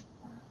on that?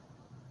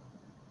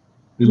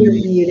 You're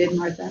muted,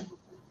 Martha.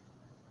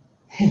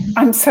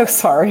 I'm so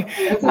sorry.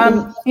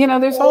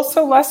 There's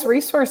also less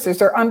resources.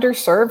 They're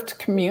underserved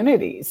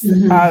communities.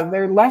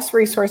 There are less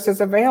resources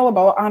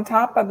available on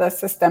top of the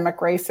systemic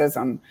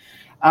racism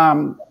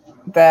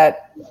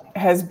that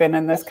has been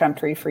in this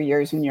country for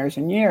years and years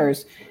and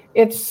years.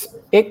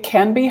 It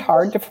can be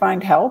hard to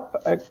find help,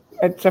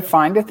 to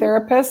find a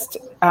therapist,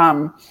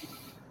 and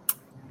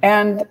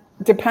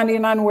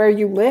depending on where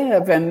you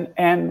live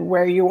and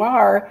where you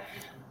are,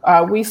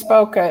 we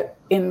spoke at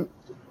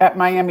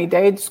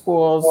Miami-Dade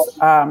schools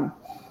a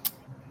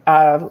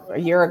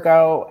year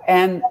ago,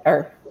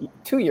 or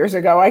 2 years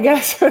ago, I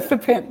guess, with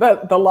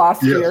the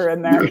lost year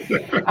in there.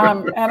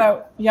 And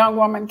a young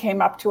woman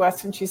came up to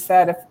us and she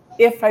said,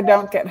 if I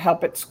don't get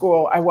help at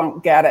school, I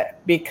won't get it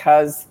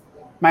because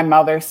my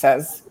mother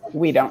says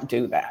we don't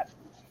do that.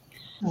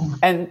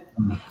 And,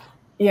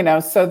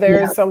 so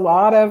there's a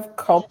lot of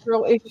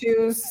cultural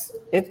issues.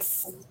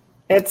 It's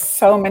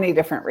so many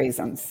different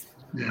reasons.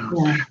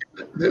 Yeah,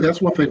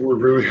 that's one thing we're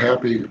really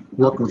happy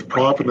working with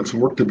Providence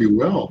and Work to Be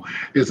Well,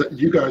 is that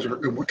you guys are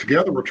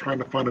together. We're trying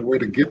to find a way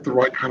to get the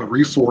right kind of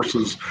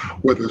resources,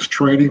 whether it's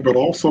training, but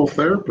also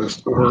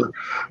therapists or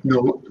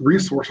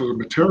resources or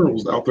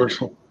materials out there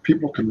so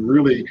people can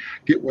really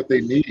get what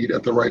they need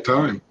at the right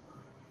time.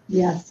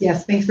 Yes.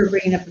 Thanks for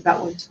bringing up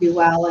about Work to Be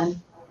Well. And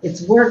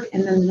it's work,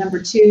 and then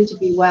number 2 to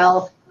be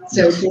well.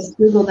 So just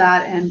Google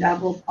that, and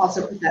we'll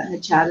also put that in the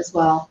chat as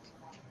well.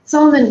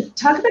 Solomon,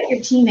 talk about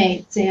your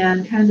teammates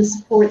and kind of the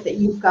support that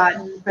you've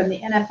gotten from the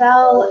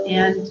NFL,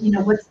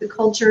 and what's the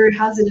culture,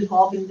 how's it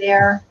evolving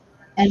there,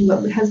 and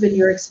what has been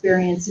your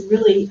experience in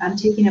really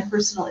taking a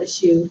personal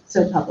issue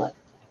so public.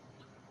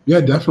 Yeah,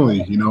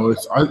 definitely.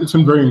 It's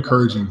been very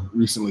encouraging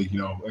recently,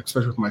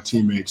 especially with my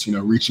teammates,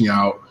 reaching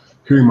out,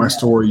 hearing my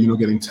story,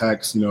 getting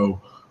texts, getting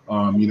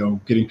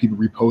people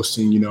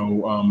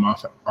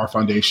reposting, our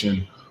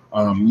foundation,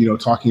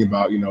 talking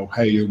about,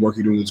 hey, your work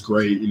you're doing is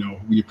great.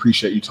 We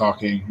appreciate you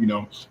talking,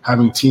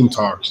 having team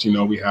talks.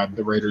 We had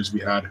the Raiders, we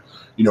had,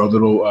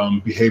 little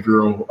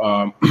behavioral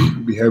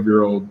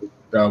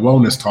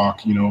wellness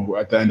talk,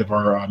 at the end of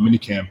our mini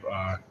camp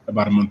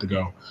about a month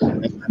ago,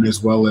 and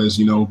as well as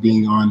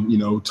being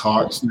on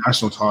talks,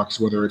 national talks,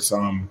 whether it's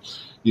I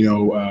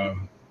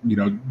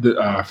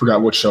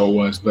forgot what show it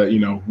was, but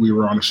we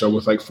were on a show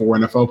with like 4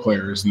 NFL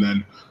players, and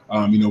then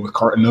with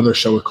another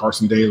show with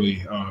Carson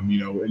Daly,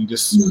 and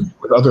just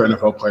with other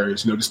NFL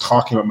players, just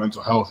talking about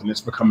mental health, and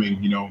it's becoming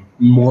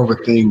more of a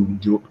thing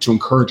to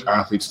encourage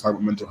athletes to talk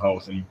about mental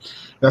health. And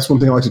that's one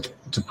thing I like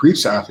to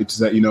preach to athletes, is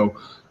that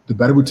the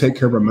better we take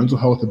care of our mental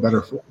health, the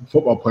better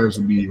football players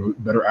will be,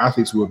 better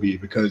athletes will be,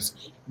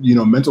 because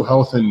mental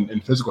health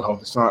and physical health,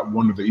 it's not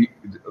one of the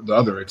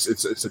other.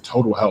 It's a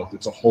total health.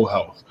 It's a whole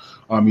health.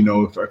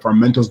 If our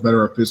mental's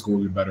better, our physical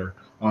will be better.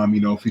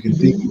 If we can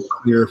think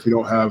clear, if we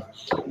don't have,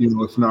 if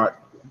we're not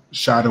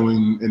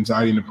shadowing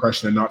anxiety and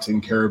depression and not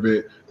taking care of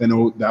it, then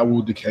that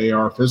will decay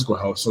our physical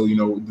health. So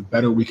the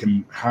better we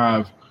can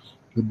have,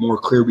 the more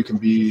clear we can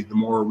be, the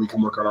more we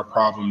can work on our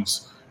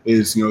problems,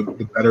 is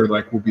the better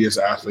we'll be as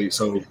athletes.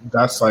 So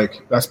that's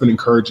been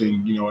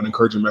encouraging, an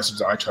encouraging message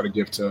that I try to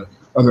give to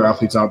other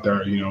athletes out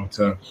there,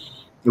 to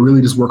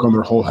really just work on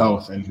their whole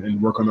health and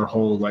work on their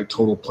whole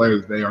total player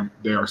that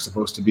they are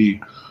supposed to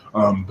be.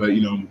 But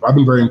I've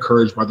been very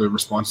encouraged by the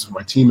responses of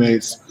my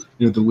teammates.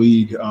 The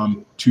league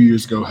 2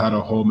 years ago had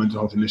a whole mental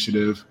health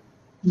initiative,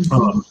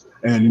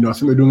 and I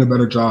think they're doing a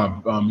better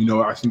job.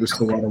 I think there's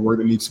still a lot of work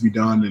that needs to be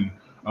done,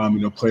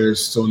 and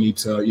players still need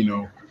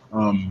to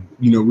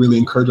really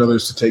encourage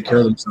others to take care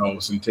of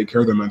themselves and take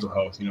care of their mental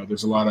health.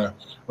 There's a lot of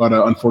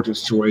unfortunate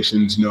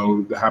situations,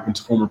 that happen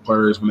to former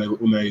players when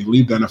they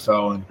leave the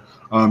NFL, and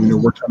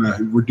we're trying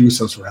to reduce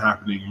those from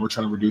happening. We're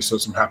trying to reduce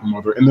those from happening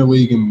while they're in the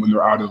league and when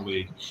they're out of the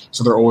league,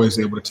 so they're always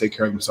able to take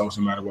care of themselves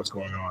no matter what's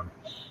going on.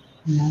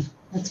 Yeah,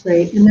 that's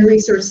great. And the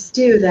resources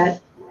too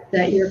that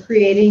you're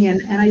creating,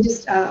 and I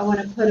just I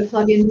want to put a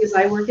plug in, because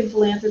I work in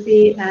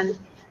philanthropy, and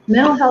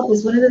mental health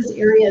is one of those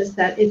areas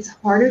that it's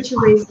harder to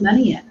raise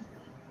money in,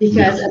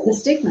 because of the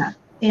stigma.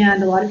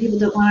 And a lot of people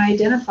don't want to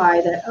identify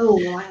that,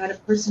 I had a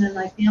person in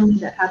my family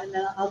that had a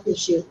mental health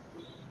issue.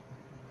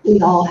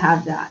 We all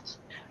have that.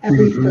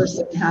 Every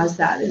person has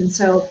that. And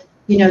so,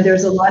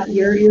 there's a lot,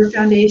 your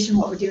foundation,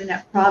 what we're doing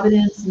at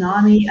Providence,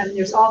 NAMI,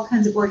 there's all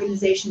kinds of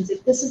organizations.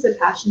 If this is a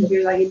passion of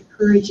yours, I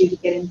encourage you to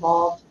get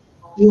involved.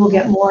 You will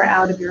get more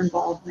out of your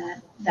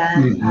involvement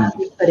than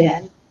you put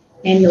in,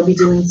 and you'll be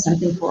doing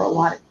something for a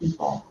lot of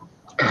people.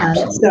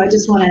 So I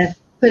just want to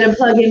put a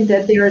plug in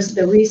that there's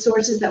the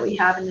resources that we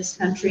have in this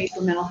country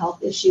for mental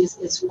health issues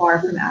is far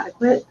from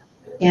adequate,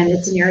 and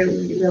it's an area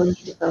we really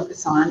need to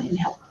focus on in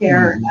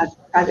healthcare,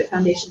 private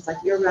foundations like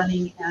you're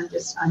running, and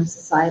just on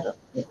society,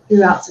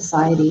 throughout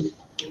society.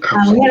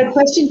 We had a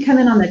question come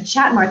in on the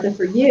chat, Martha,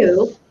 for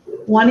you,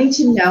 wanting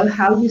to know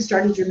how you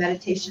started your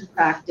meditation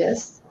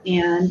practice,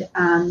 and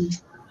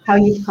how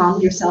you've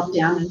calmed yourself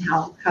down, and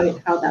how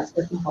that's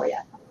working for you.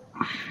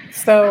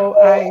 So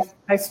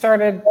I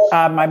started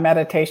my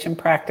meditation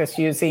practice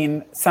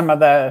using some of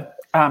the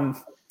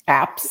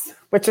apps,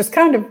 which is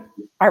kind of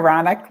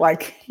ironic,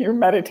 like you're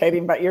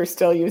meditating, but you're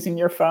still using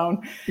your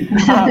phone.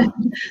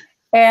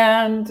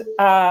 And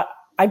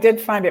I did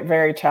find it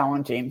very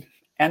challenging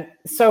and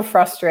so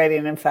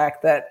frustrating, in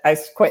fact, that I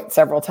quit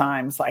several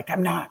times. Like,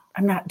 I'm not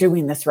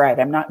doing this right.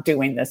 I'm not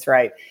doing this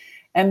right.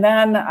 And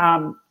then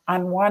on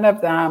one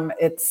of them,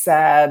 it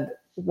said,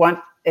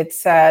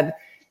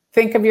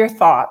 think of your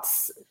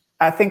thoughts.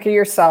 Think of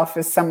yourself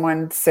as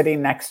someone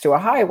sitting next to a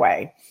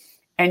highway,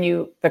 and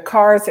the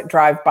cars that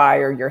drive by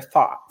are your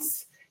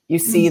thoughts. You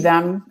see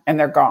them and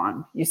they're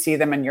gone. You see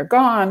them and you're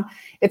gone.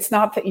 It's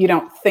not that you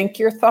don't think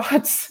your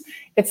thoughts.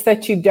 It's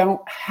that you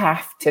don't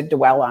have to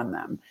dwell on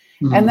them.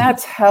 And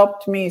that's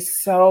helped me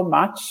so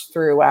much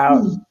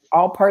throughout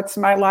all parts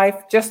of my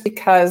life. Just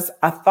because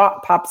a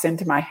thought pops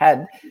into my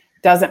head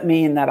doesn't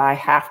mean that I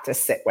have to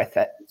sit with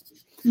it.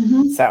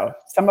 So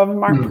some of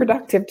them aren't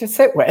productive to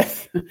sit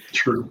with.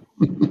 True.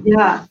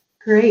 Yeah,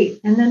 great.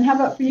 And then how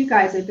about for you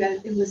guys? I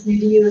bet it was new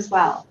to you as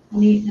well.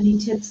 Any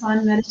tips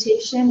on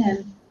meditation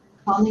and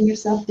calming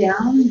yourself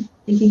down,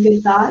 thinking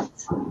good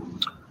thoughts?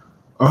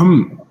 My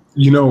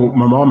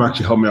mom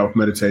actually helped me out with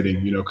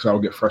meditating, because I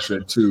would get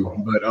frustrated too.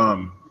 But,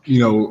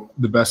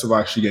 the best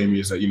advice she gave me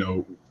is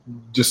that,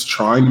 just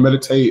trying to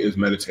meditate is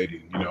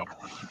meditating,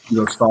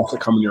 thoughts that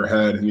come in your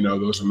head,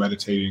 those are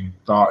meditating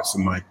thoughts,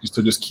 and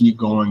just keep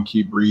going,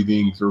 keep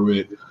breathing through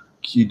it.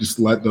 you just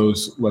let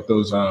those let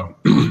those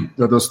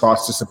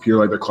thoughts disappear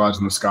like they're clouds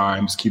in the sky,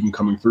 and just keep them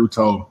coming through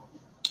till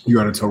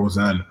you're at a total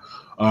zen.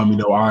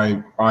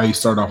 I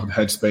started off with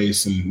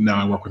Headspace, and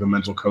now I work with a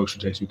mental coach who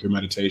takes me through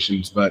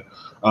meditations. But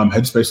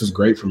Headspace was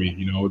great for me.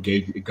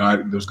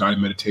 Those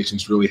guided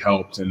meditations really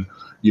helped, and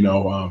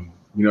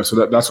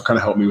so that's what kind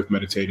of helped me with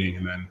meditating.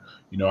 And then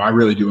I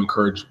really do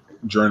encourage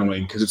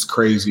journaling, because it's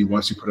crazy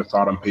once you put a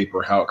thought on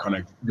paper how it kind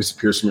of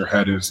disappears from your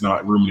head and it's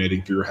not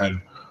ruminating through your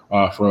head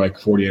for like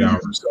 48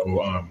 hours.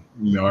 So I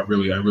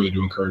really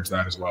do encourage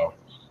that as well.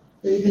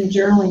 Or even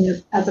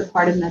journaling as a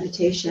part of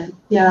meditation.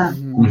 Yeah.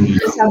 Mm-hmm.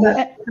 Go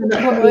ahead.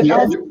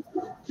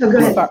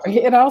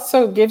 It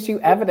also gives you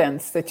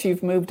evidence that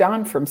you've moved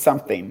on from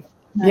something.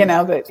 Nice.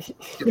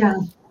 Yeah.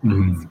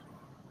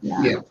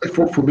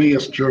 For me,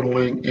 it's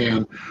journaling,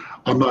 and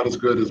I'm not as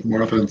good as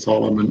Martha and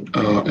Solomon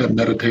at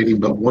meditating,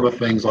 but one of the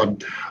things I've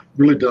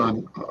really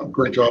done a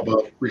great job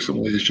of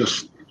recently is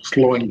just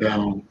slowing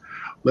down,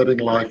 letting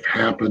life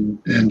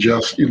happen, and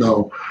just,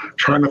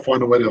 trying to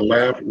find a way to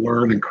laugh,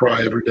 learn, and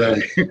cry every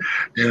day.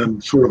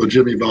 And sort of the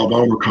Jimmy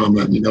Valvano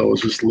comment,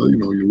 it's just,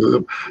 you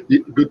live,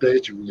 good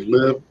days, you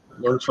live,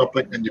 learn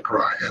something, and you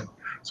cry. And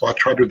so I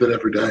try to do that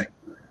every day.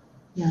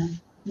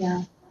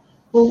 Yeah.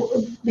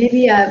 Well,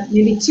 maybe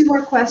two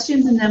more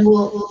questions, and then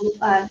we'll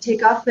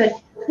take off. But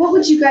what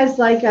would you guys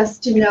like us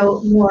to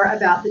know more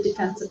about the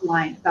defensive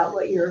line, about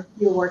what you're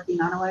working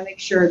on? I want to make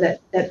sure that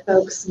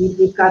folks,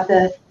 we've got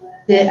the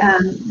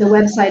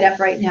website up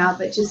right now,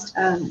 but just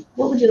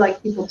what would you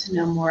like people to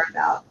know more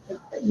about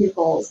your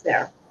goals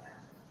there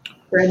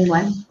for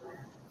anyone?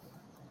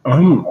 I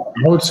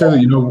would say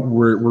that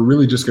we're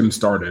really just getting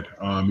started.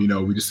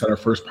 We just had our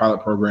first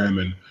pilot program,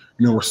 and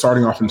we're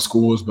starting off in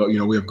schools, but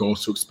we have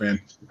goals to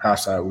expand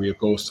past that. We have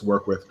goals to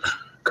work with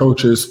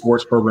coaches,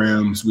 sports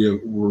programs. We're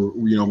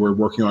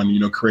working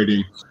on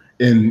creating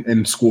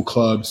in school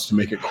clubs to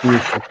make it cool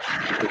for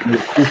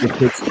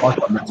kids to talk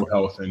about mental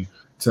health, and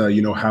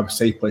to have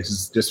safe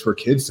places just for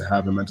kids to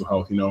have in mental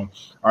health.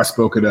 I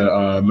spoke at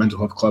a mental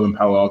health club in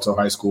Palo Alto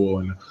High School,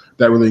 and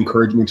that really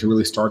encouraged me to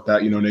really start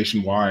that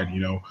nationwide.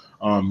 It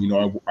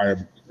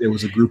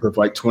was a group of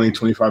like 20,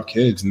 25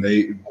 kids, and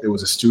it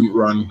was a student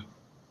run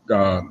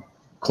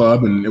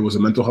club, and it was a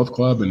mental health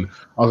club, and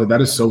I was like,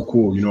 that is so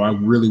cool. I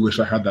really wish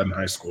I had that in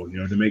high school,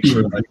 to make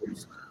sure that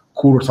it's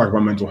cool to talk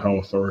about mental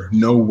health, or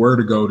know where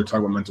to go to talk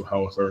about mental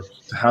health, or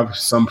to have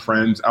some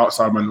friends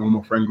outside my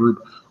normal friend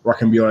group where I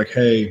can be like,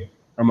 hey,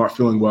 I'm not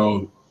feeling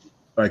well,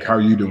 like, how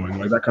are you doing?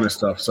 Like that kind of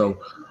stuff. So,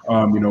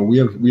 we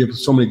have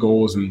so many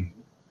goals, and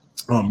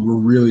we're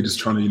really just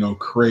trying to,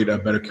 create a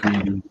better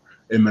community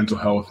in mental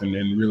health, and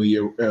really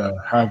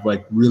have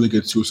like really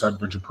good suicide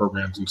prevention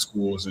programs in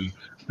schools and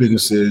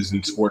businesses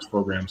and sports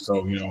programs.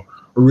 So,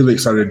 we're really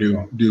excited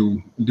to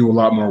do a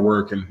lot more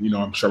work, and,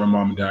 I'm sure my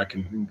mom and dad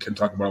can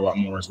talk about a lot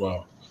more as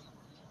well.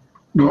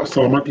 No,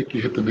 so I think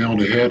you hit the nail on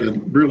the head,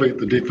 and really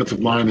the defensive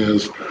line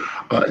is,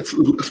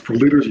 it's for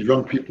leaders of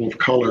young people of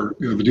color.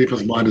 The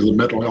defensive line is a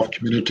mental health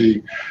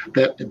community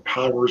that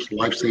empowers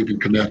life-saving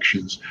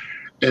connections.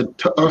 And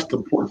to us, the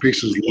important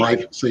piece is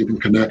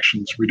life-saving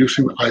connections,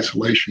 reducing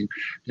isolation,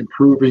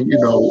 improving,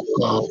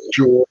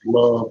 joy,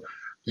 love,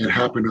 and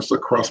happiness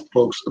across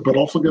folks, but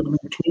also giving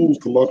them tools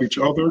to love each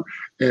other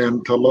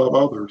and to love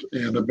others,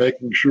 and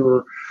making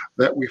sure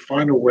that we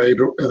find a way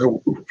to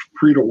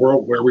create a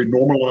world where we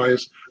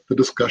normalize the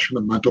discussion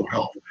of mental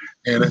health.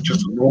 And it's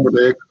just a normal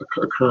day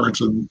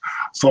occurrence. And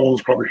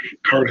someone's probably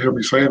tired of hearing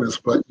me saying this,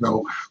 but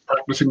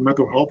practicing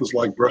mental health is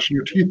like brushing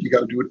your teeth. You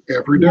got to do it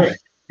every day.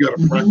 You got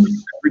to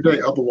practice every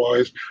day.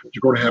 Otherwise,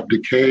 you're going to have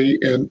decay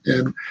and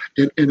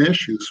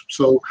issues.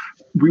 So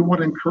we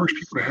want to encourage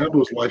people to have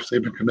those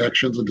life-saving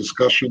connections and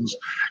discussions,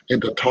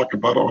 and to talk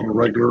about it on a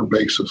regular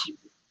basis.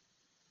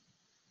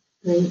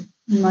 Great.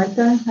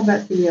 Martha, how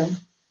about for you?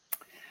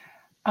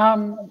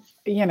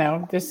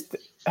 Just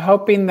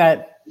hoping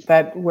that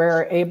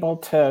we're able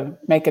to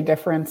make a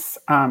difference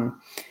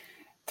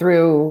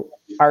through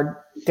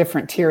our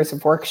different tiers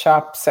of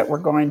workshops that we're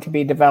going to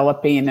be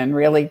developing, and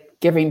really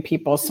giving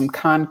people some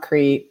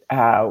concrete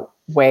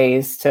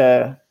ways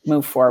to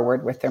move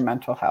forward with their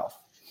mental health.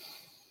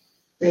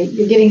 Great.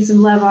 You're getting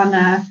some love on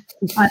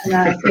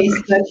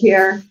Facebook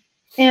here.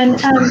 And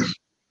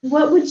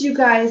what would you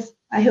guys,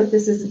 I hope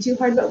this isn't too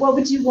hard, but what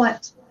would you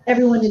want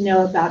everyone to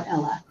know about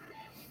Ella?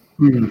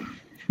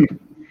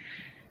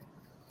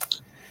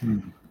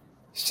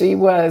 She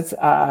was,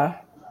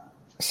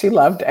 she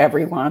loved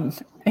everyone.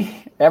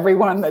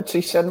 Everyone that she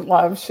shouldn't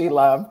love, she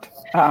loved.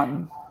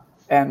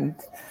 And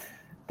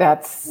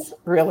that's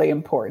really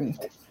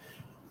important.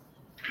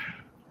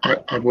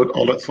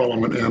 I'll let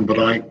Solomon in,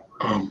 but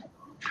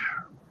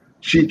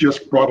she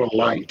just brought a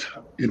light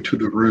into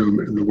the room,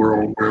 in the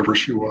world, wherever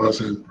she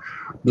was, and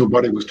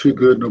nobody was too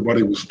good,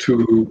 nobody was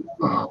too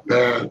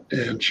bad,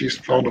 and she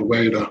found a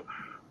way to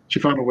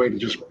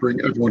just bring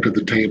everyone to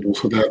the table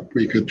so that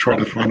we could try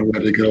to find a way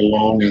to get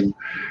along and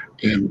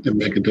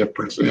make a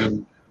difference.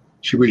 And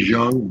she was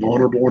young,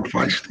 vulnerable, and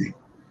feisty.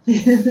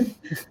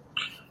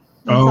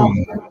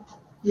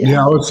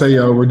 Yeah, I would say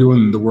we're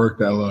doing the work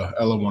that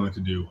Ella wanted to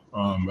do.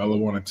 Ella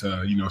wanted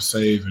to,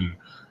 save and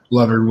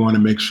love everyone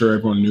and make sure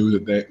everyone knew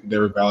that they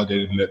were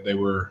validated and that they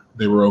were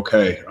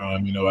okay.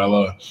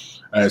 Ella,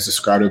 as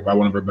described by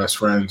one of her best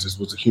friends,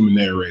 was a human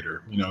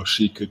narrator.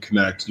 She could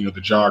connect, the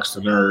jocks,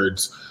 the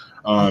nerds,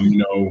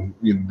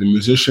 the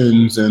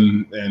musicians,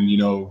 and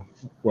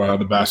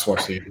the basketball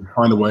team, and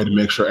find a way to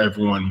make sure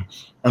everyone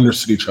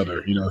understood each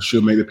other.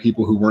 She'll make the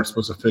people who weren't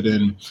supposed to fit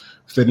in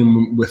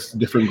with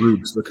different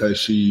groups because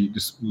she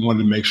just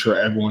wanted to make sure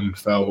everyone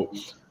felt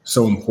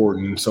so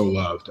important and so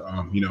loved.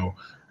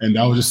 And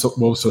that was just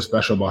what was so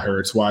special about her.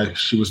 It's why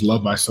she was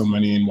loved by so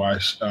many, and why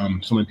so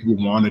many people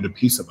wanted a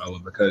piece of Ella,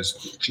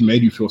 because she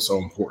made you feel so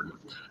important.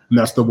 And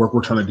that's the work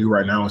we're trying to do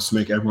right now, is to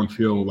make everyone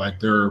feel like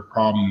their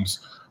problems,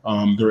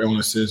 their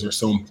illnesses are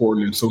so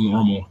important and so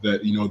normal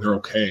that, they're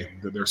okay,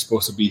 that they're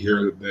supposed to be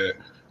here, that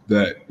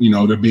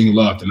they're being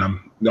loved. And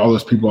all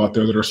those people out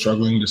there that are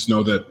struggling, just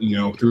know that,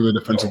 through the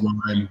defensive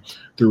line,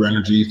 through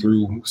energy,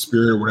 through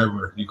spirit,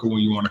 whatever when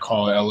you want to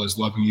call it, Ella is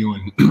loving you,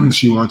 and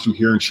she wants you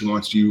here, and she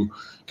wants you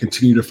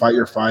continue to fight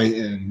your fight,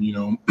 and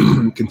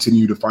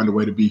continue to find a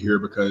way to be here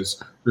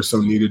because you're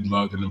so needed,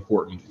 loved, and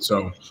important.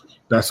 So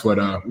that's what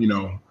I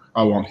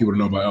want people to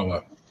know about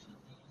Ella.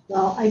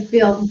 Well, I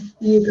feel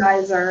you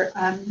guys are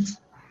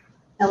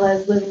Ella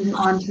is living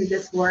on through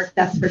this work,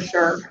 that's for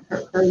sure.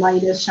 Her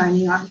light is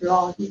shining on through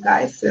all of you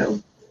guys.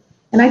 So,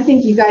 and I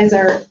think you guys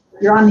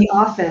you're on the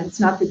offense,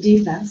 not the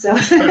defense. So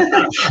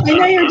I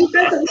know you're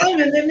defensive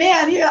lineman, but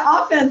man, you're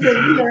offensive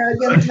here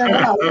against mental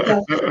health.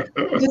 So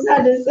just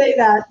had to say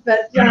that.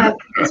 But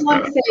just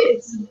want to say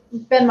it's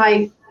been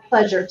my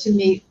pleasure to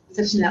meet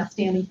such an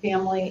outstanding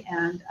family,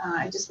 and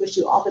I just wish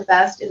you all the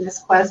best in this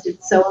quest.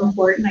 It's so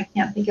important. I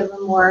can't think of a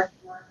more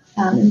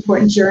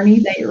important journey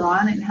that you're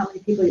on, and how many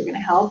people you're going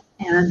to help.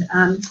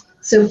 And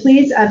so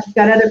please, if you've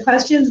got other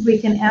questions, we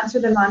can answer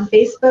them on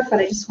Facebook, but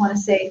I just want to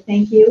say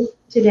thank you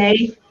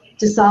today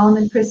to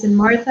Solomon, Chris, and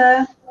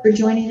Martha for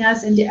joining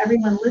us, and to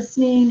everyone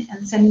listening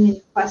and sending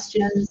in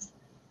questions,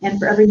 and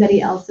for everybody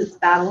else that's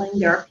battling.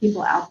 There are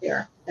people out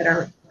there that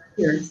are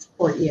here to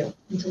support you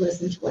and to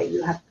listen to what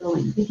you have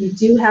going. If you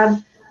do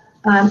have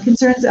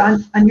concerns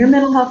on your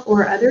mental health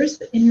or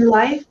others in your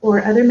life,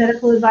 or other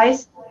medical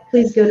advice,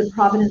 please go to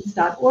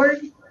providence.org.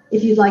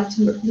 If you'd like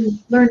to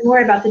learn more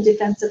about the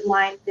Defensive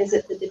Line,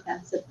 visit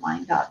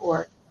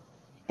thedefensiveline.org.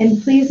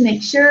 And please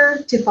make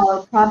sure to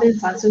follow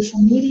Providence on social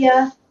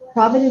media,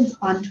 Providence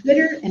on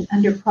Twitter, and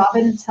under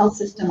Providence Health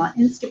System on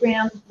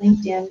Instagram,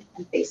 LinkedIn,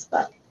 and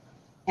Facebook.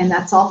 And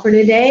that's all for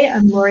today.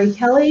 I'm Laurie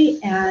Kelley,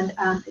 and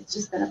it's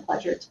just been a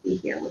pleasure to be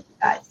here with you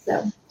guys.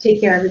 So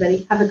take care,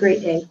 everybody. Have a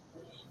great day.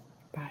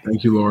 Bye.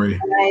 Thank you, Laurie.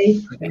 Bye.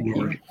 Thank you,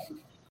 Laurie.